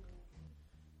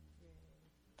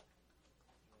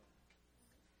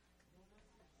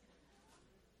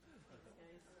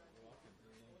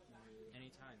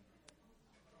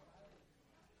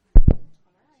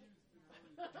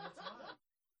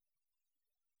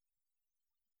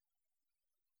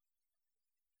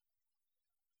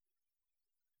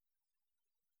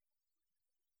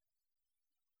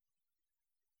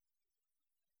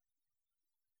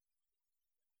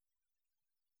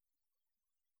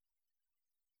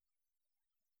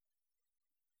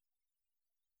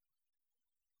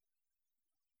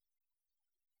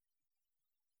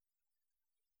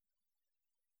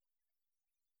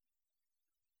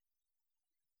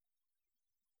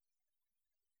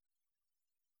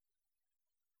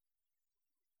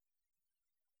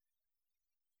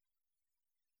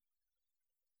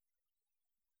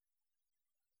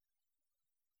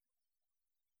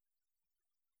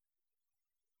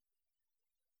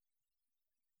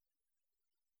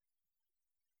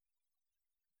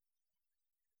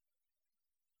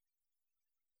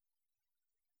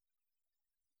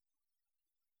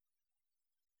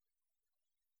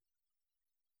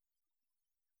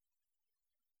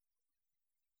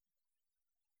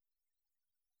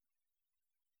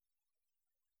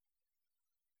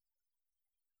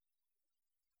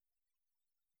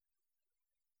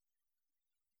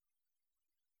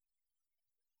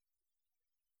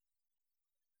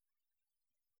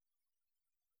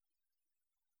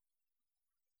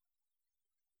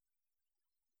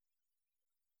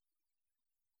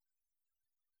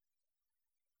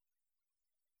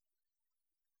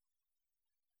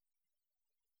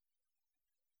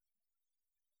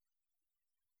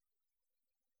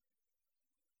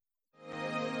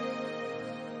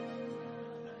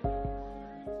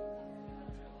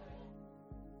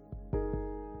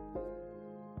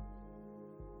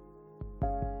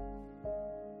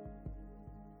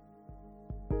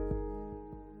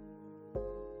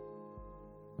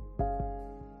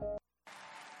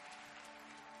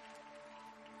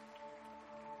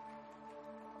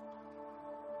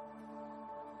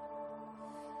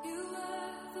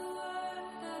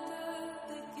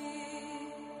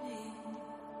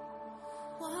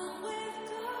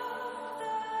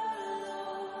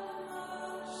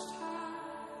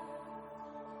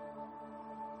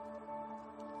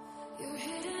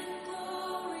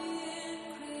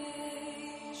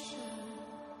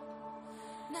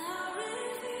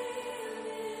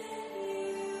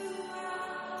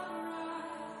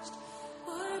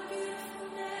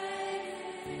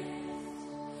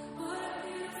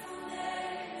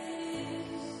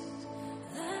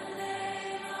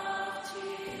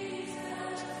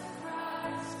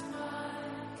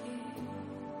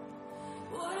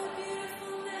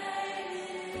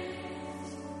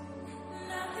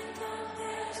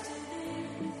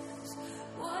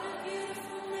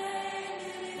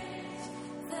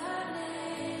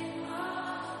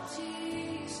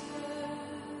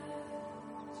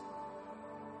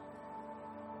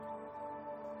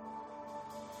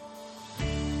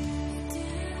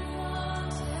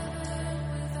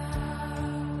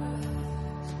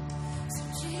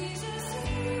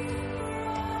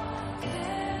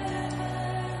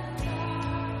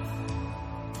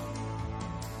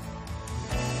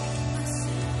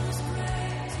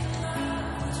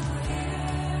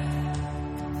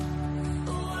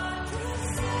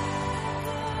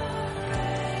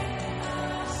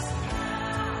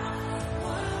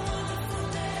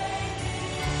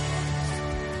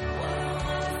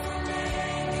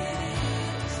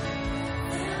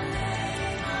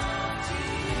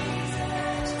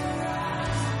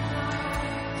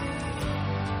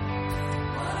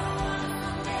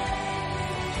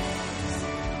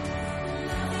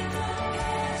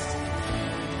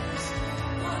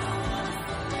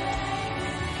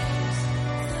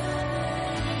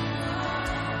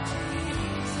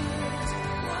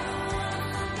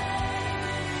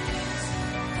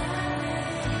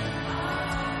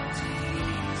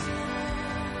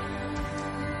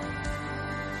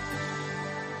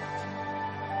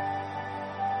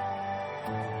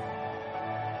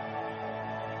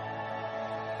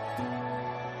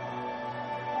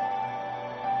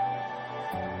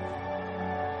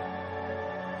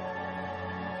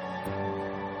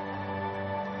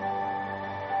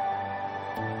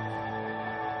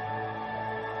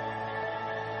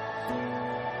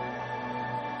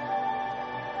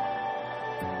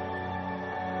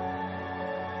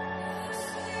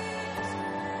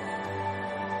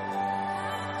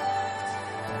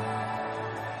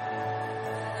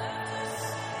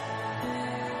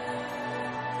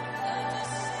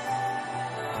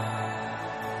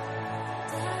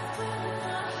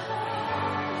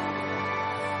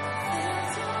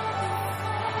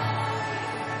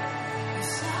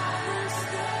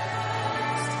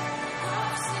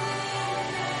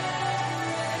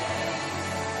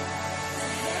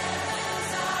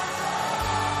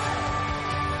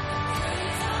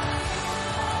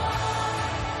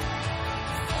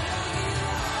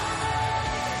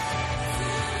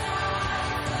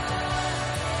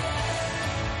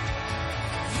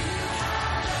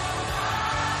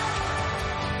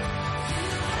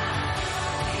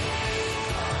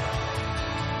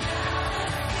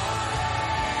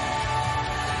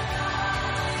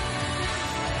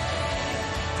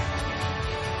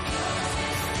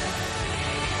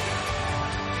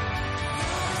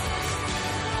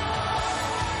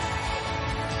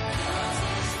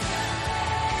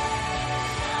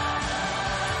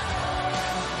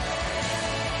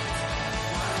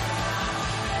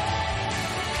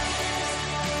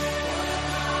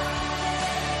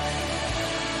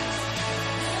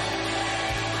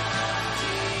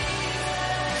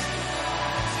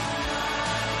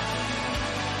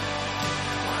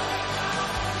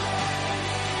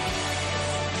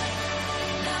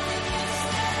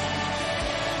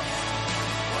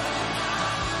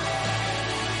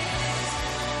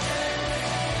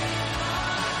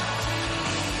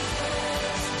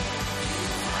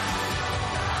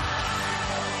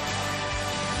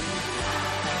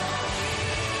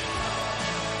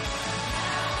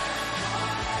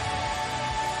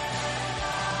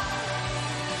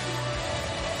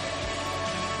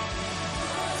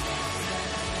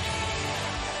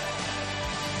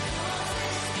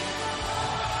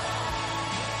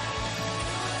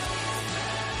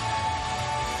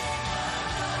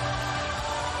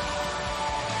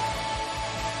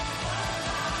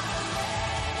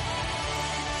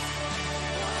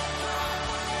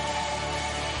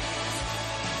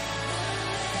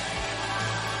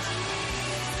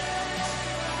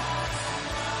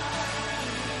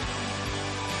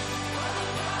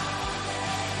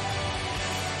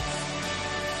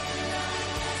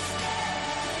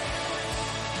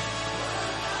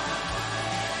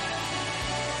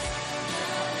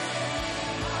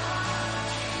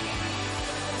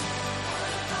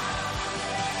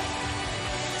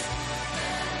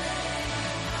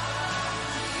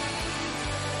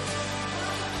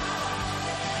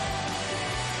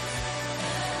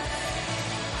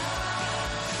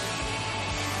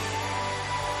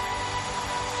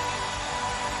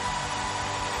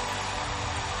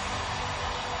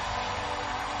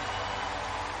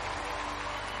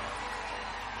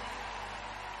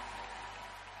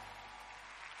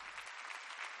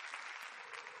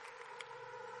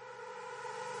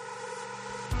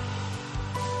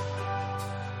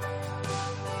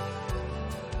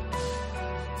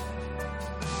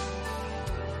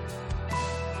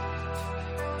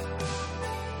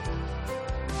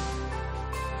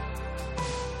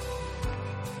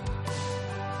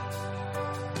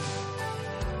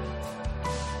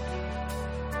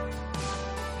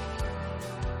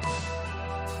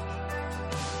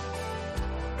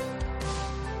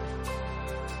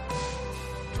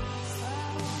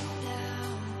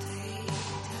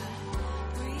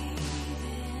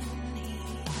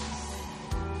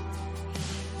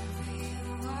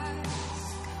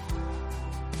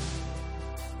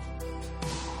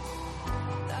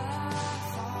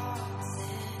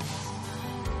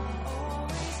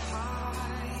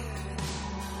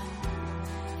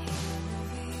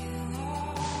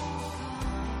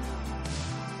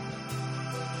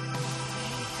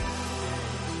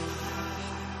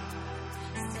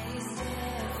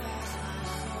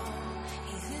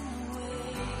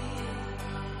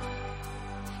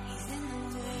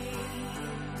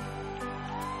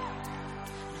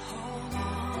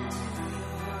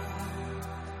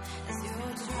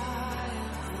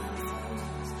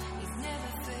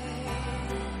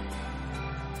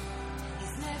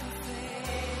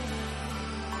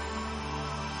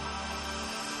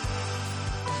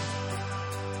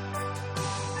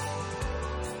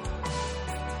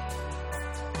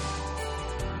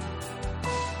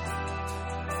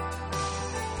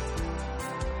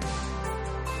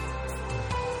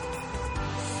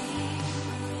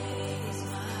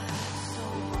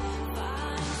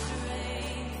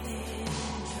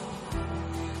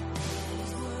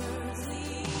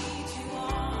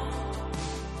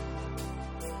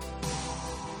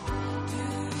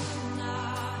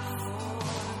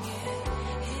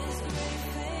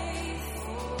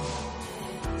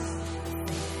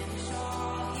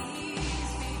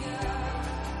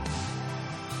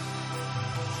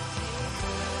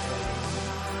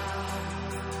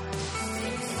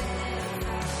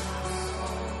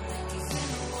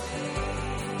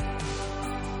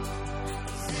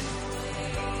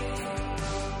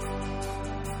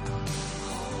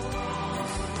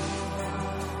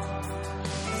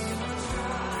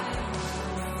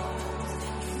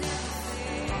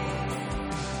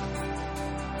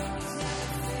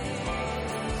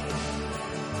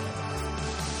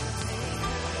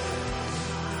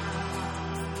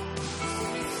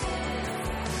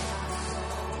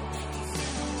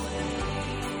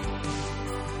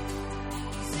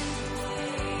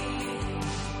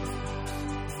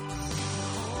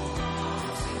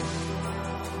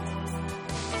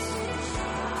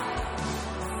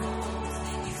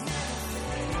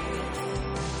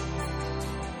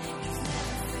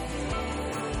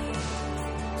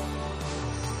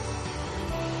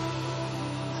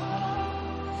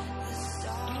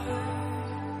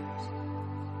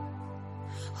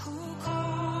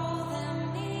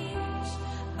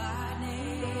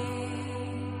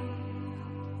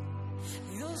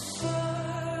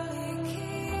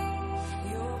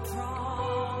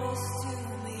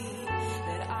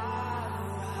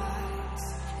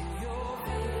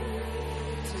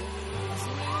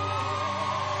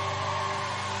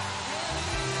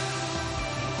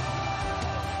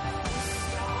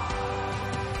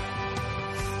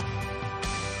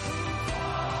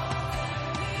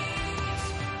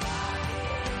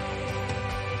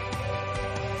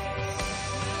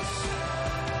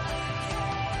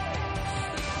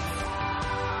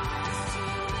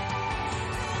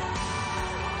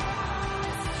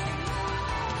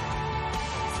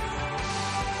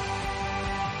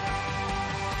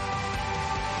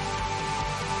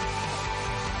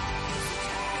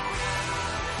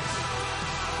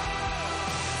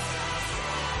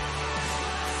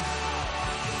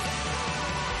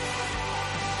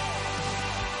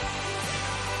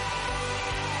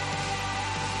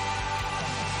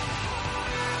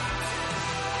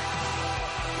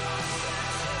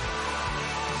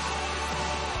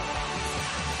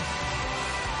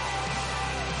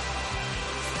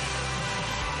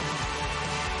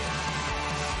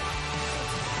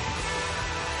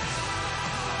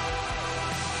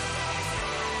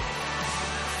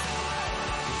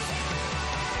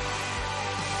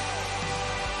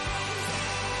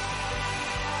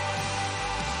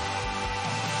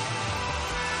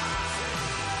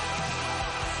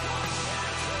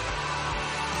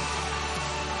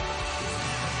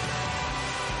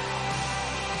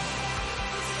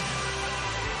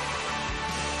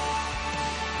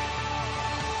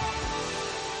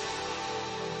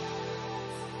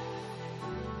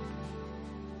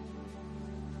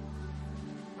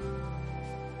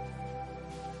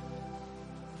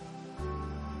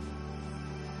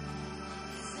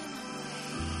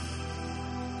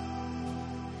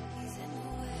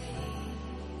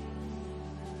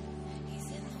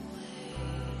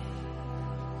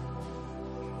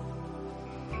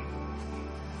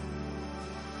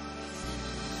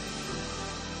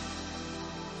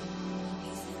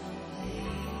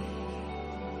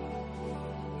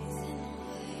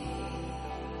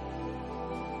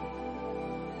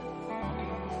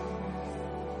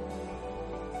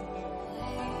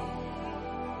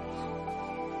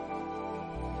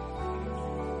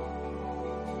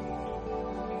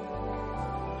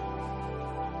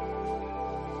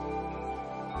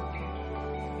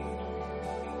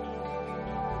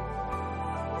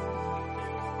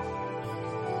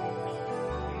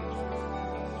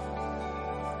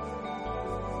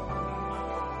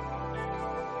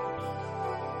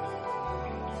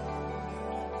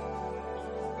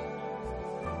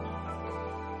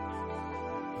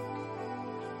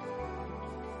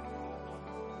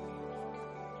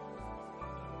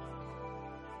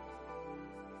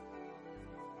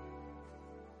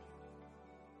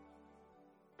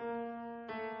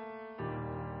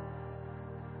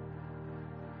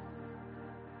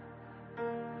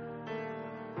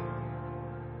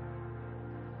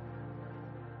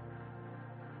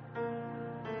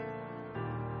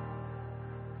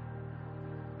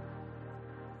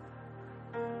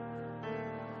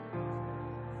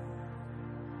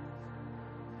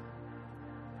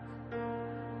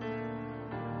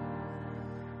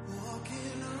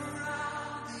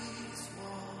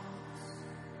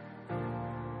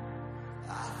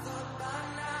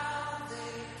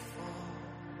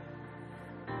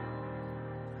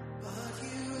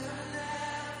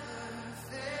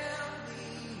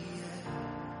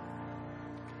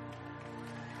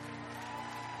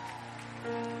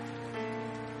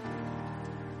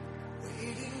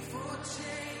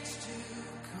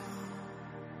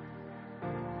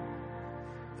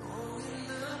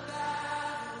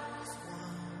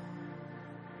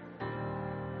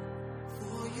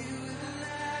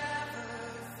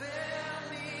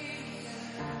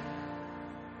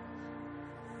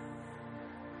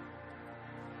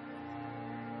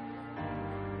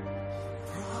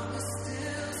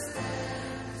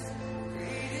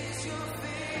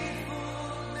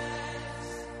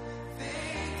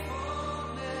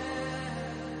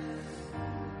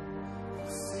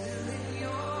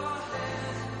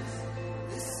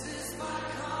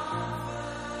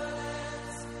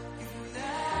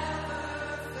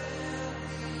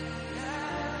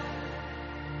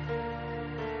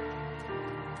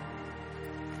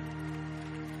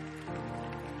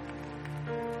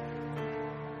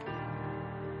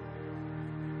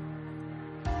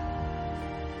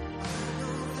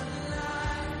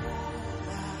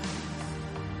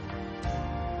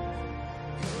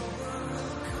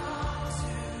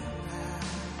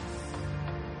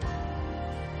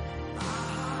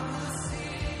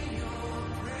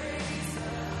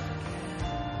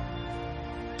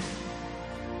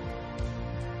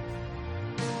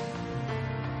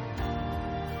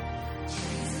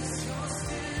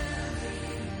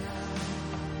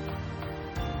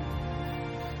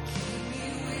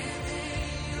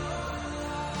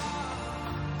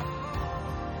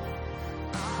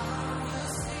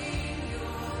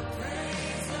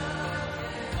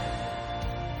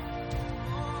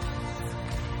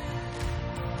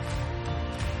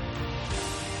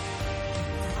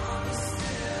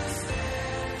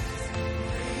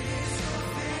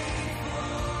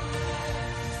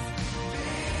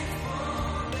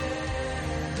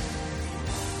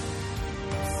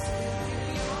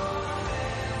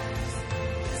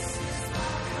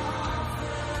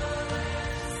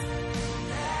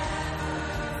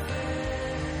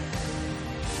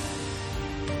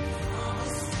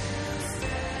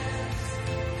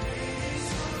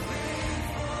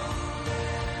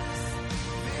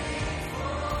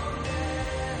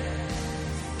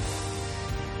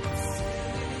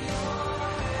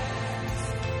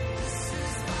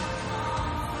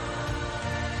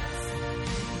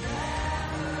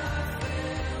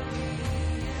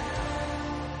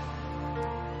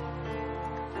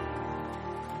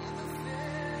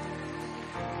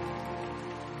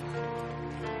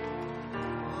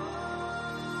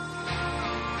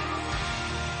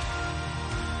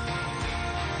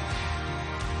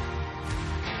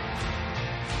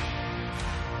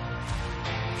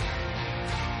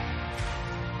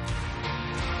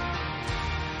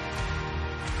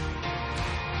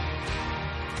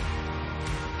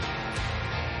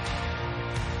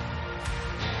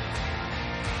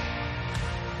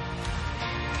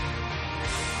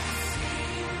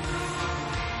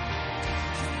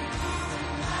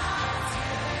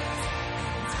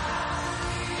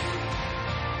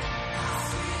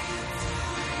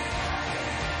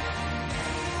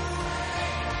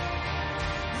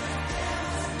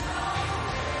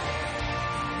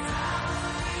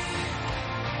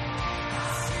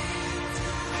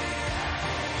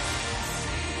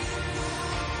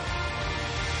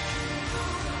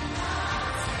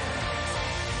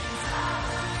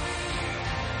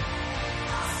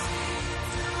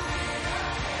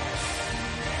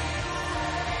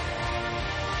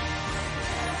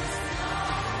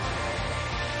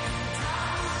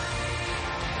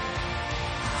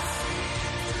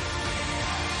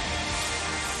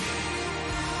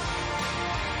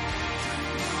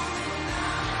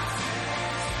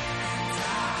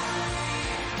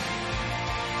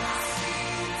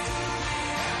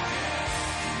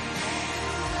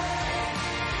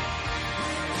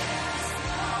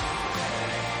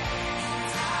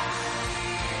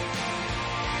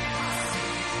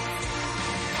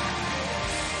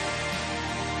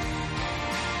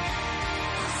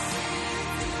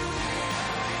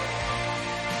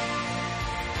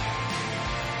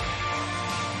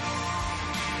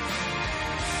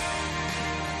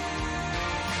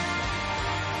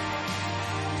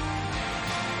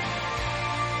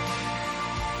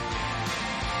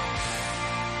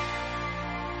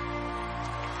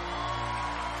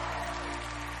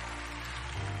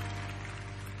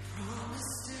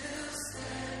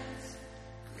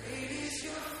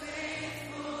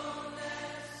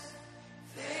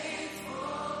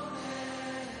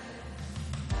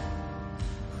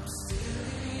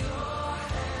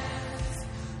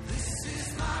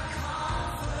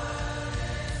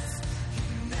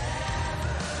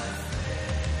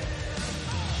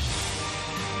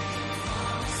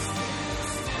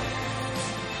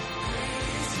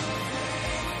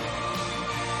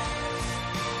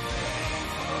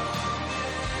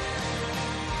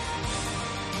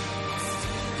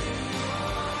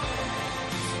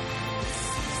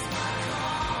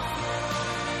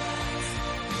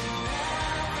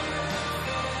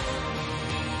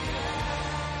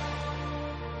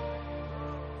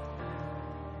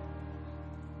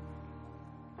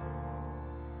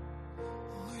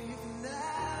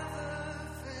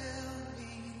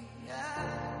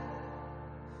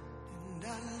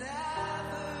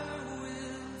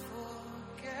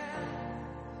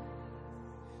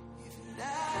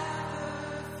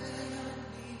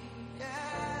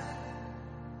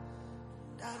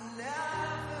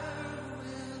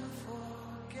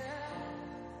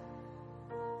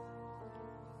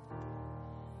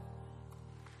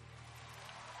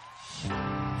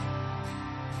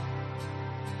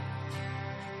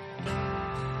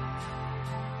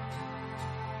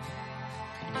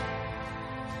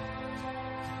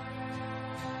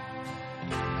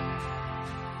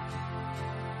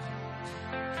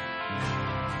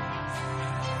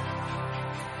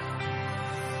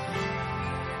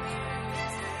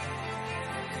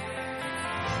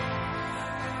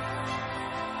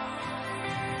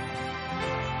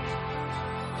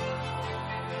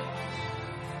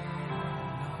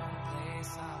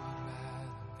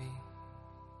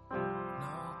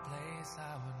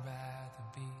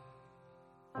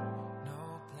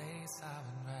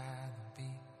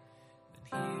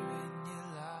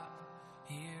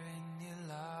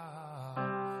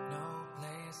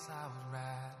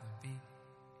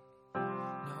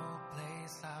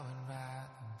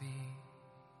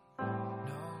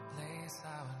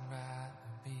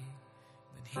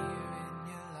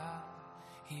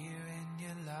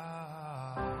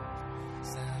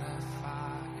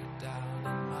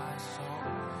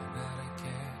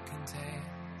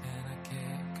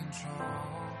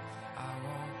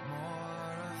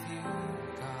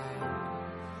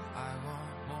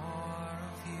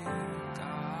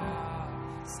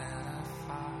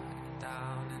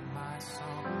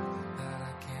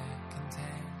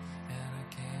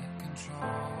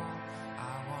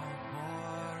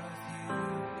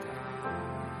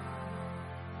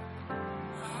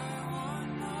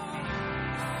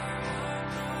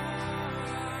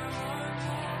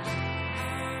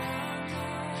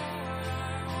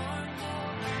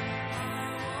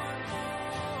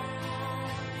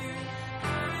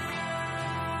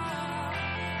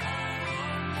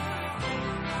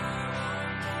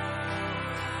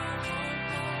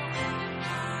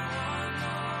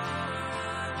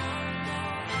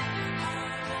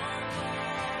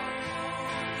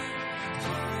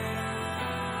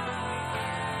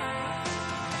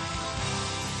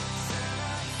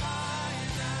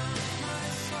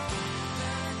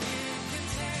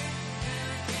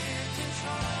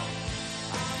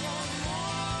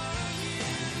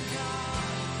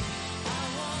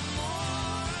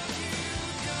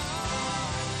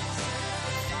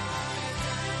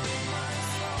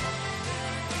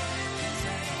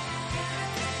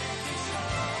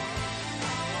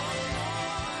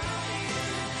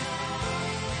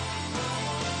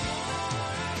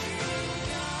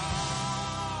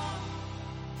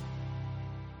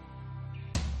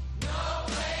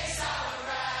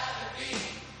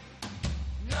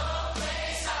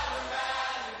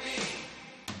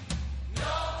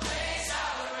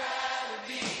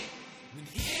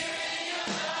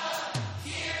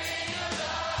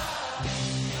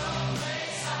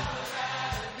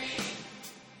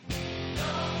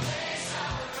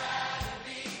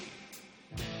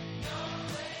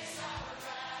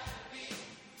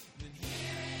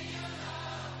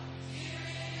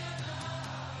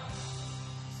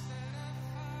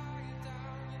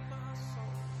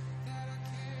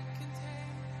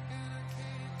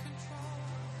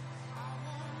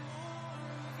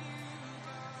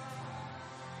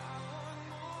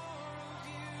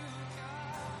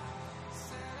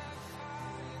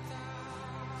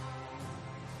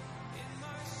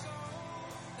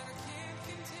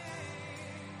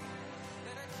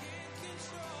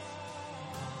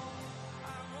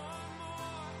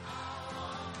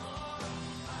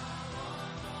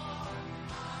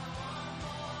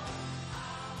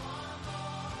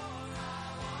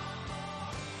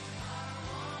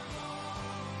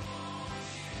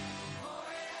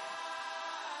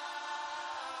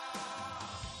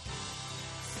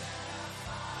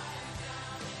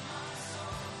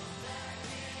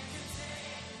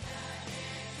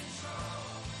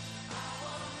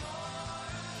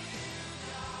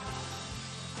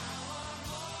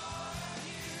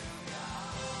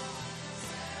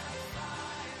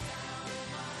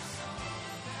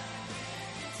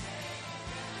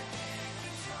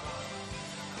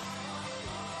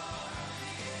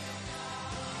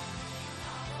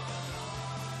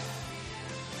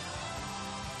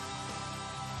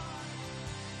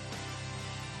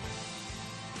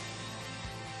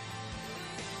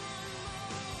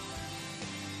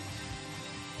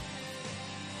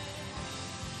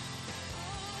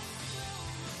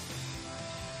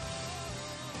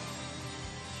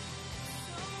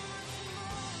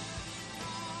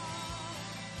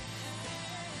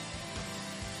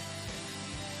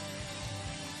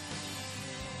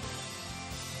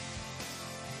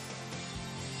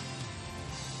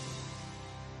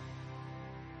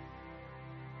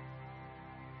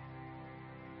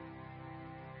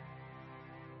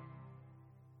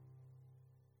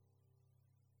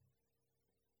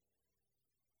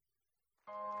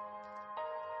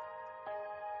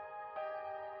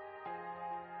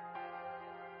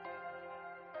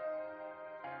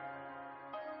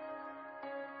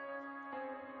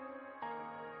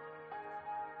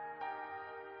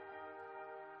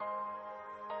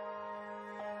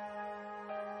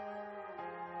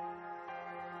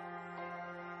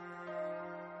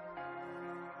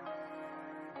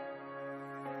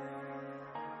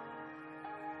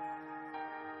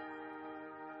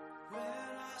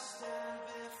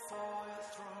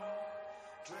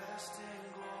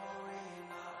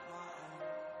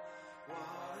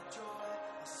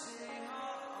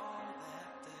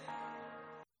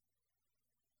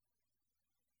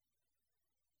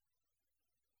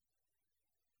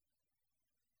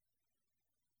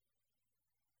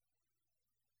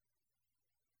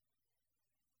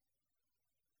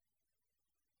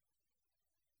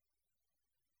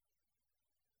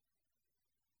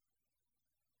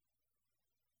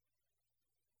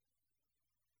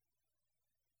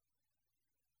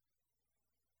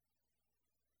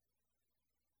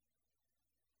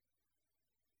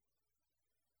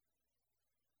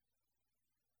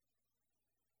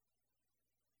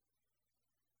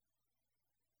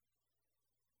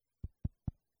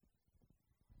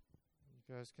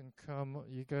 You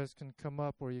guys can come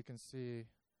up where you can see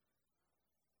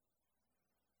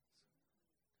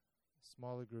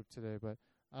smaller group today, but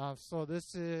so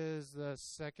this is the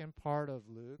second part of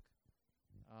Luke.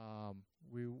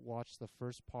 We watched the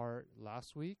first part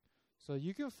last week, so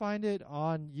you can find it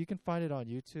on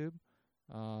YouTube.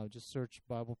 Just search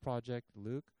Bible Project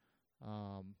Luke.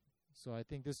 So I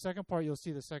think the second part, you'll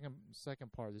see the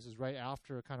second part. This is right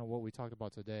after kind of what we talked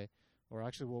about today, or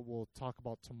actually what we'll talk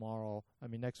about tomorrow.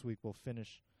 Next week we'll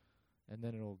finish, and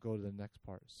then it'll go to the next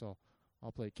part. So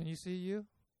I'll play. Can you see you?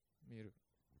 Mute.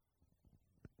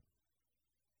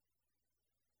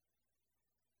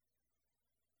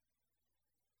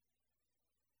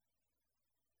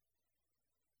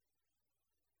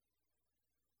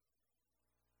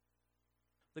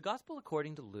 The Gospel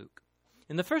according to Luke.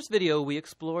 In the first video, we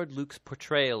explored Luke's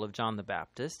portrayal of John the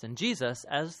Baptist and Jesus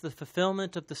as the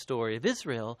fulfillment of the story of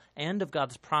Israel and of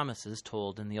God's promises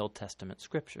told in the Old Testament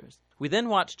scriptures. We then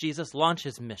watched Jesus launch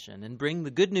his mission and bring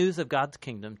the good news of God's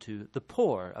kingdom to the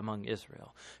poor among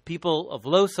Israel, people of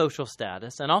low social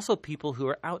status and also people who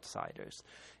are outsiders.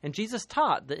 And Jesus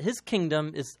taught that his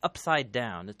kingdom is upside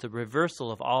down. It's a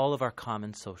reversal of all of our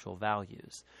common social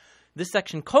values. This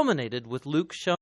section culminated with Luke showing